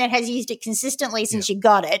someone that has used it consistently since you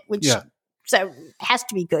got it, which so has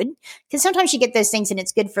to be good. Because sometimes you get those things, and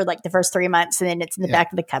it's good for like the first 3 months, and then it's in the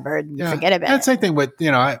back of the cupboard, and you forget about it. Same thing with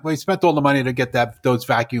we spent all the money to get those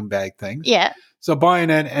vacuum bag things. Yeah. So buying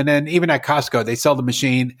it, and then even at Costco, they sell the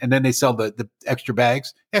machine, and then they sell the extra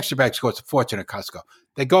bags. Extra bags cost a fortune at Costco.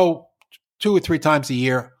 They go 2 or 3 times a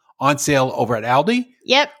year on sale over at Aldi.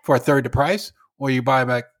 Yep. For a third the price, or you buy them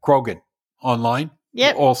at Krogan online.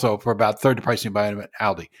 Yep. Also for about third the price you buy them at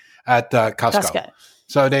Aldi at Costco.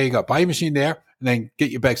 So there you go. Buy your machine there, and then get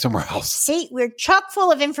your bag somewhere else. See, we're chock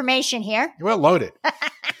full of information here. We're loaded.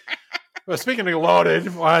 Well, speaking of loaded,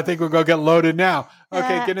 I think we're going to get loaded now.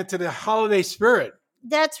 Okay, get into the holiday spirit.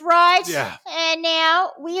 That's right. Yeah. And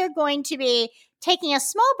now we are going to be taking a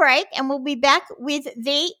small break, and we'll be back with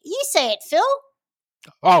you say it, Phil.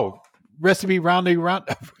 Oh, recipe round.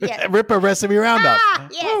 Yeah. Ripper recipe roundup.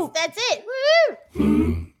 Yes, Woo. that's it.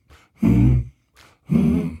 Woo!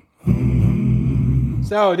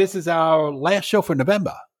 So this is our last show for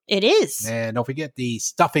November. It is. And don't forget, the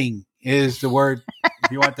stuffing is the word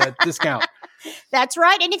if you want that discount. That's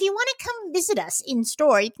right. And if you want to come visit us in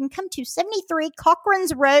store, you can come to 73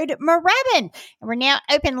 Cochrane's Road, Moorabbin. And we're now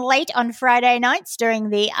open late on Friday nights during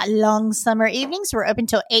the long summer evenings. We're open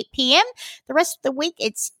till 8 p.m. The rest of the week,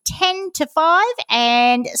 it's 10 to 5.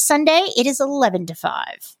 And Sunday, it is 11 to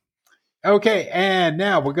 5. Okay. And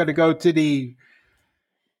now we're going to go to the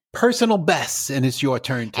personal best, and it's your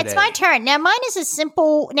turn today. It's my turn. Now, mine is a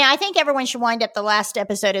simple. Now, I think everyone should wind up the last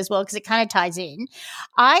episode as well because it kind of ties in.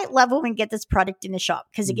 I love when we get this product in the shop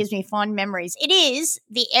because it gives me fond memories. It is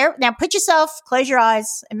the air. Now, close your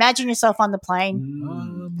eyes, imagine yourself on the plane.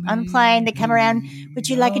 On the plane, they come around. Would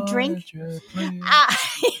you like a drink?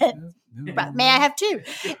 But may I have two?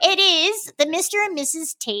 It is the Mr. and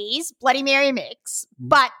Mrs. T's Bloody Mary mix,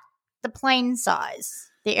 but the plain size.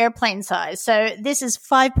 The airplane size. So this is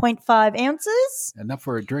 5.5 ounces. Enough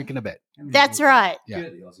for a drink and a bit. That's right. Yeah.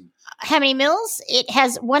 How many mils? It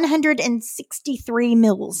has 163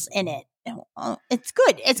 mils in it. It's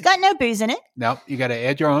good. It's got no booze in it. No, you got to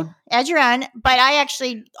add your own. Add your own. But I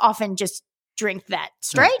actually often just drink that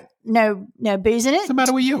straight. No booze in it. What's the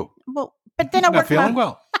matter with you? Well, but then I Not work feeling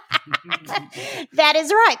well. That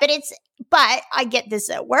is right. But I get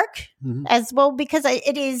this at work as well because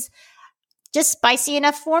it is just spicy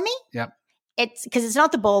enough for me. Yep. It's because it's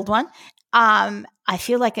not the bold one. I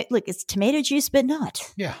feel like it's tomato juice, but not.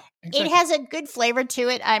 Yeah. Exactly. It has a good flavor to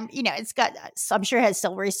it. It's got. I'm sure it has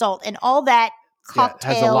celery salt and all that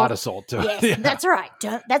cocktail. Yeah, it has a lot of salt to it. Yes, Yeah. that's right.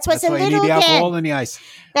 That's why it's a why you little need the can. alcohol and the ice.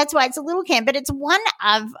 That's why it's a little can, but it's one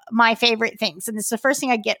of my favorite things, and it's the first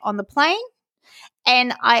thing I get on the plane.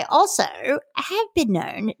 And I also have been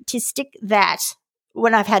known to stick that.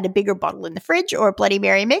 When I've had a bigger bottle in the fridge or a Bloody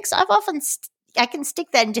Mary mix, I can stick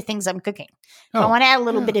that into things I'm cooking. I want to add a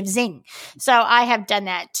little bit of zing. So I have done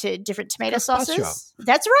that to different tomato sauces.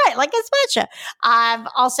 That's right, like gazpacho. I've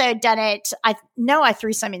also done it. I know I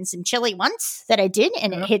threw some in some chili once that I did,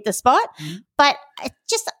 and it hit the spot. Mm-hmm. But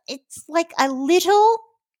it's like a little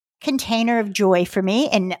container of joy for me,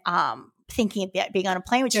 and thinking about being on a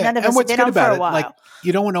plane, which none of us have been on for a while. Like,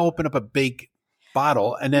 you don't want to open up a big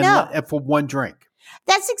bottle and then for one drink.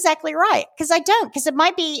 That's exactly right. Because I don't. Because it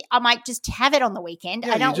might be, I might just have it on the weekend.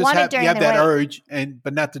 Yeah, I don't want it during you have the that week. urge,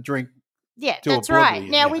 but not to drink. Yeah, to that's right.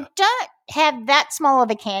 oblivion, Now, yeah. we don't have that small of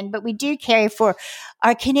a can, but we do carry for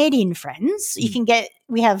our Canadian friends. You can get,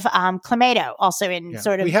 we have Clamato also in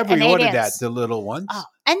sort of we have Canadians. reordered that, the little ones. Oh,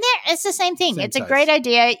 and it's the same thing. Same It's a size. great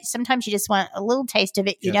idea. Sometimes you just want a little taste of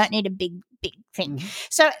it. You Yes. don't need a big thing. Mhm.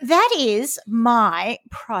 So that is my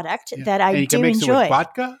product Yeah. that I and you do can mix it enjoy. with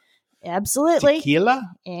vodka, Absolutely. tequila.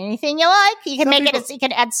 Anything you like. You can Some make people- it, you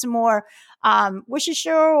can add some more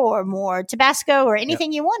Worcestershire or more Tabasco or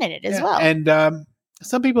anything you want in it as Yeah. well. And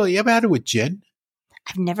some people, you ever had it with gin?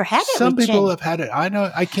 I've never had it Some with people gin. have had it. I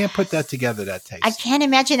know. I can't put that together. That taste. I can't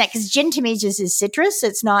imagine that because gin to me just is citrus.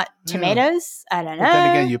 It's not Yeah. tomatoes. I don't know. But then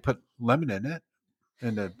again, you put lemon in it,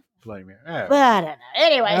 and the Bloody Mary. Yeah. But I don't know.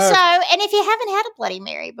 Anyway, Okay. so, and if you haven't had a Bloody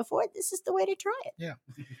Mary before, this is the way to try it. There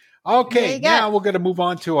Okay, you go. now we're going to move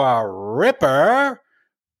on to our Ripper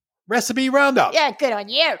recipe roundup. Yeah, good on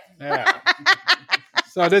you. Yeah.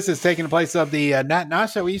 So this is taking the place of the Nat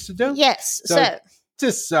Nosh that we used to do. Yes. So- So,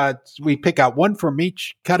 Just we pick out one from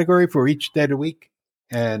each category for each day of the week,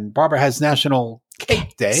 and Barbara has National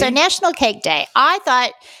Cake Day. so National Cake Day. I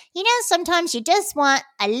thought, sometimes you just want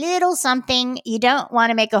a little something. You don't want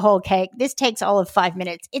to make a whole cake. This takes all of 5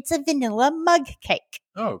 minutes. It's a vanilla mug cake.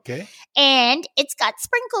 Oh, okay. And it's got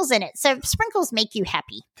sprinkles in it. So sprinkles make you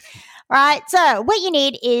happy. Right? So what you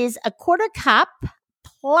need is a 1/4 cup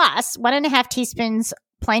plus 1.5 teaspoons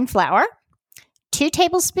plain flour, 2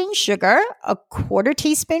 tablespoons sugar, a 1/4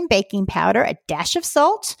 teaspoon baking powder, a dash of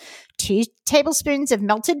salt, 2 tablespoons of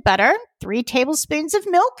melted butter, 3 tablespoons of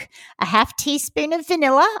milk, a 1/2 teaspoon of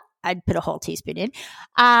vanilla. I'd put a whole teaspoon in,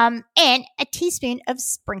 and a teaspoon of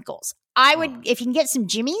sprinkles. I would, if you can get some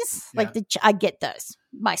Jimmy's, I'd get those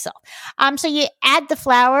myself. So you add the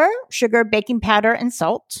flour, sugar, baking powder, and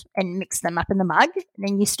salt, and mix them up in the mug. And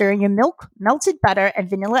then you stir in your milk, melted butter, and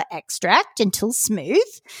vanilla extract until smooth.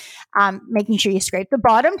 Making sure you scrape the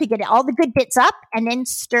bottom to get all the good bits up, and then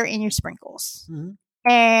stir in your sprinkles. Mhm.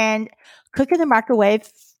 And cook in the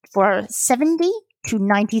microwave for 70 to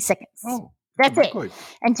 90 seconds. Oh, That's it. good.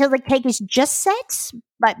 Until the cake is just set,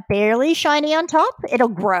 but barely shiny on top. It'll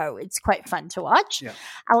grow. It's quite fun to watch. Yeah.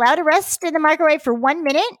 Allow to rest in the microwave for 1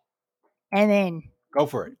 minute, and then Go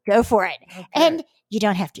for it. go for it. Okay. And you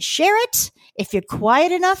don't have to share it. If you're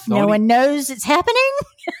quiet enough, no Don't one knows it's happening.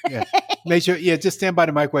 Make sure, just stand by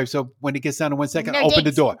the microwave. So when it gets down to 1 second, No open the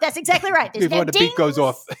dings. door That's exactly right. There's before no the beep goes dings.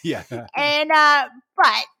 off. Yeah. And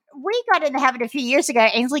but we got in the habit a few years ago.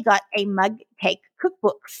 Ainsley got a mug cake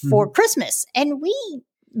cookbook for Mm-hmm. Christmas, and we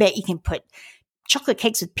bet you can put chocolate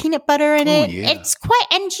cakes with peanut butter in Oh, it. yeah. It's quite,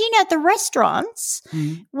 and the restaurants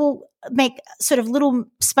Mhm. will make sort of little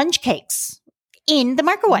sponge cakes in the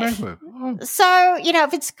microwave. Oh, So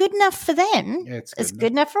if it's good enough for them, yeah, it's it's enough.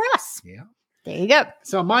 good enough for us. Yeah. There you go.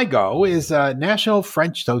 So my go is National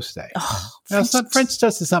French Toast Day. Oh, Now, French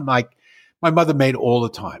toast is something like my mother made all the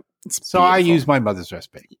time. it's So I beautiful. use my mother's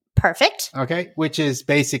recipe. Perfect. Okay. Which is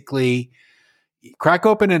basically you crack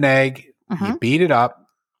open an egg, you Mhm. beat it up,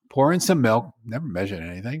 pour in some milk, never measured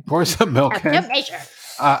anything, pour some milk No in, measure.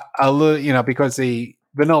 a little, because the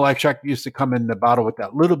vanilla extract used to come in the bottle with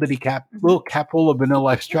that little bitty little cap full of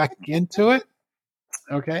vanilla extract into it.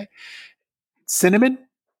 Okay. Cinnamon,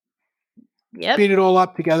 Yep. beat it all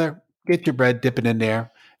up together, get your bread, dip it in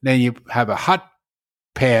there. Then you have a hot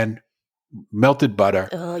pan, melted butter,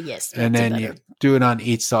 Oh yes. and melted then butter. you do it on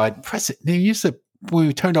each side. Press it. They used to, when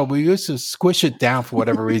we turned over, we used to squish it down for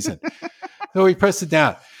whatever reason. So we press it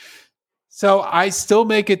down. So I still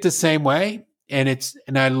make it the same way, and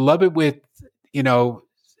I love it with,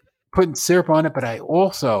 putting syrup on it, but I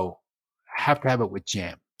also have to have it with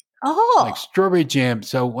jam, Oh, like strawberry jam.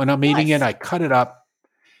 So when I'm eating Nice. it, I cut it up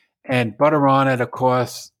and butter on it, of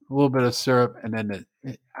course, a little bit of syrup, and then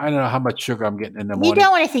I don't know how much sugar I'm getting in the you morning.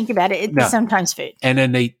 don't want to think about it. It's No. sometimes food. And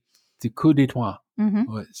then the coup d'étoile.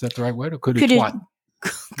 Mm-hmm. Is that the right word? Or coup Coup de- d'étoile?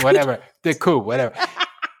 Whatever. The coup, whatever.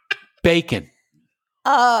 Bacon.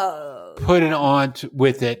 Oh, Put it on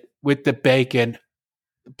with the bacon.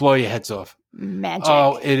 Blow your heads off. magic.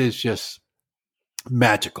 Oh, it is just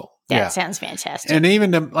magical. that sounds fantastic. And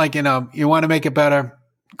even you want to make it better,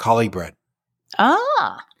 cauli bread.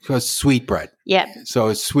 So it's sweet bread. Yep. So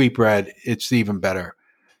it's sweet bread. It's even better.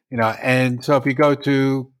 And so if you go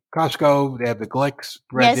to Costco, they have the Glex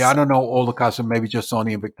bread Yes. there. I don't know all the Costco, maybe just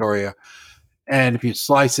Sony and Victoria. And if you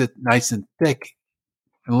slice it nice and thick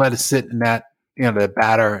and let it sit in that, the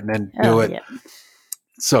batter, and then do it, Yep.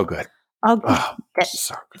 so good. Oh, Oh, that's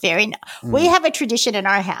so very nice. good. We have a tradition in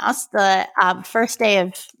our house: the first day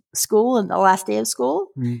of school and the last day of school,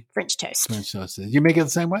 Mm. French toast. French toast. You make it the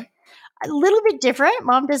same way? a little bit different.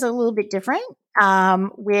 Mom does a little bit different,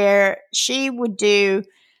 where she would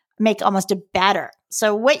make almost a batter.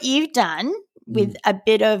 So what you've done with a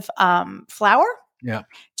bit of flour,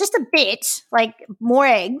 just a bit, like more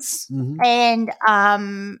eggs, and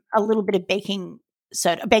a little bit of baking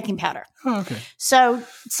powder. Oh, okay. So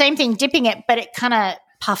same thing, dipping it, but it kind of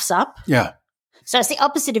puffs up. Yeah. So it's the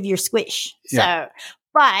opposite of your squish. Yeah. So,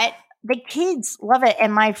 but the kids love it.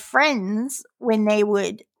 And my friends, when they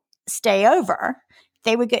would stay over,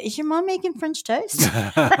 they would go, "Is your mom making French toast?"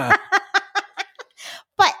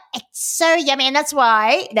 But it's so yummy. And that's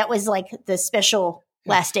why that was like the special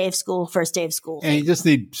last day of school, first day of school. And you just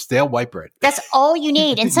need stale white bread. That's all you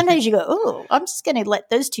need. And sometimes you go, "Oh, I'm just going to let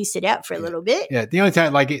those two sit out for a little bit." Yeah. The only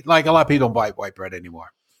time, like a lot of people don't buy white bread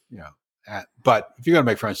anymore. You know, but if you're going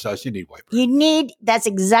to make French toast, you need white bread. That's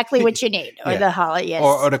exactly what you need. Or the challah, yes.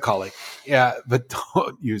 Or the colic. Yeah. But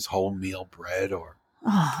don't use wholemeal bread or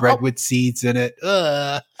bread with seeds in it.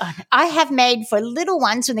 Ugh. I have made for little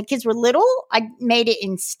ones when the kids were little, I made it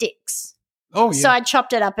in sticks. Oh, yeah. So I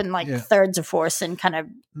chopped it up in like thirds or fourths and kind of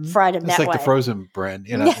fried them it's that like way. the frozen bread,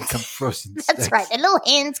 you know, Yes. they come frozen That's sticks. right. The little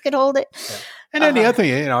hands could hold it. Yeah. And then the other thing,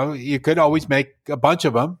 you know, you could always make a bunch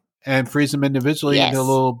of them and freeze them individually Yes. into a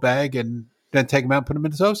little bag and then take them out and put them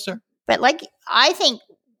in the toaster. But like, I think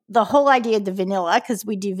the whole idea of the vanilla, because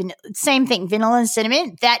we do same thing, vanilla and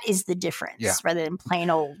cinnamon, that is the difference rather than plain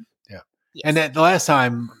old. Yeah. Yes. And then the last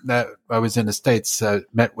time that I was in the States,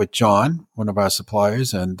 met with John, one of our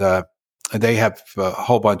suppliers, and they have a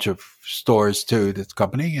whole bunch of stores too, this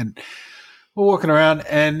company. And we're walking around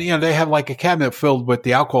and, you know, they have like a cabinet filled with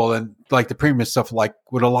the alcohol and like the premium stuff, like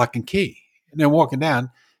with a lock and key. And then walking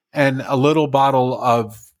down and a little bottle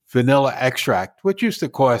of vanilla extract, which used to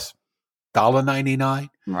cost $1.99,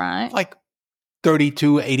 Right. like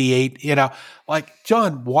 $32.88, you know, like,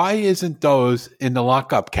 John, why isn't those in the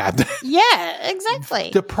lockup cabinet? Yeah,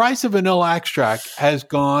 exactly. The price of vanilla extract has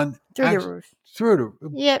gone Through the roof.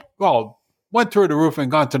 Yep. Well, went through the roof and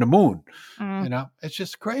gone to the moon. You know, it's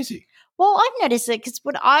just crazy. Well, I've noticed it because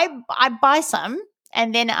when I buy some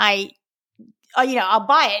and then I'll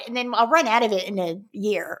buy it and then I'll run out of it in a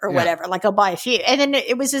year or whatever. Like I'll buy a few. And then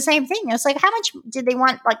it was the same thing. I was like, how much did they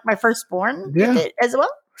want like my firstborn with it as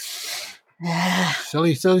well?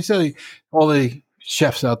 Silly. All the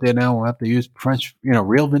chefs out there now will have to use French, you know,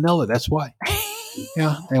 real vanilla. That's why.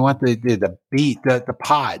 Yeah, they want the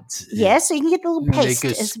pods. Yeah, so you can get the little They paste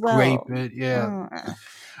could as well. scrape it. Yeah.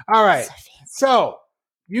 All right. So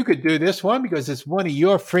you could do this one because it's one of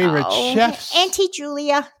your favorite chefs. Auntie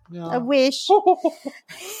Julia. Yeah. I wish. And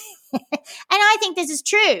I think this is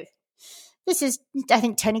true. I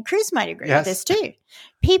think Tony Cruz might agree with this too.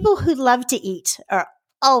 People who love to eat are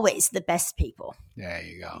always the best people. There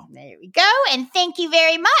you go. There we go. And thank you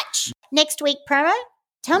very much. Next week promo.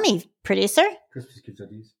 Tell me, producer.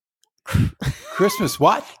 Christmas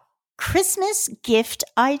what? Christmas gift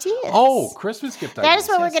ideas. Oh, Christmas gift ideas. That is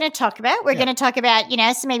what we're going to talk about. We're going to talk about,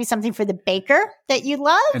 so maybe something for the baker that you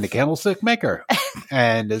love. And the candlestick maker.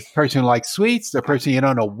 And the person who likes sweets, the person you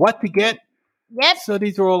don't know what to get. Yep. So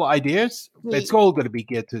these are all ideas. It's all going to be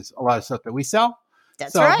geared to a lot of stuff that we sell.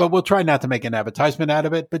 That's right. But we'll try not to make an advertisement out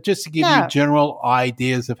of it, but just to give you general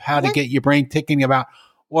ideas of how to get your brain thinking about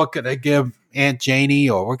what could I give Aunt Janie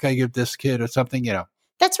or what can I give this kid or something,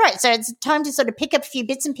 That's right. So it's time to sort of pick up a few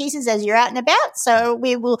bits and pieces as you're out and about. So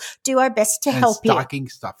we will do our best to help you. Stocking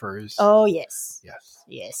stuffers. Oh, yes.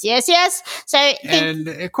 Yes. So, and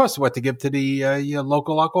of course, what to give to the your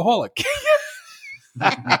local alcoholic.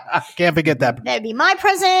 Can't forget that. That'd be my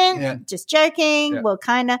present. Yeah. Just joking. Yeah. Well,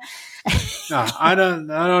 kind of. No, I don't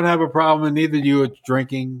have a problem, and neither do you with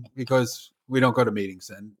drinking because we don't go to meetings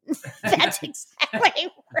then. That's exactly right.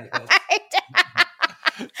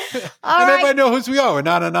 And everybody knows who we are. We're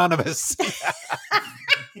not anonymous.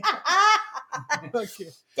 Okay.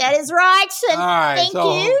 That is right. And all right.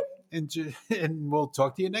 thank you. And we'll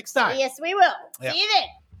talk to you next time. Yes, we will. Yeah. See you then.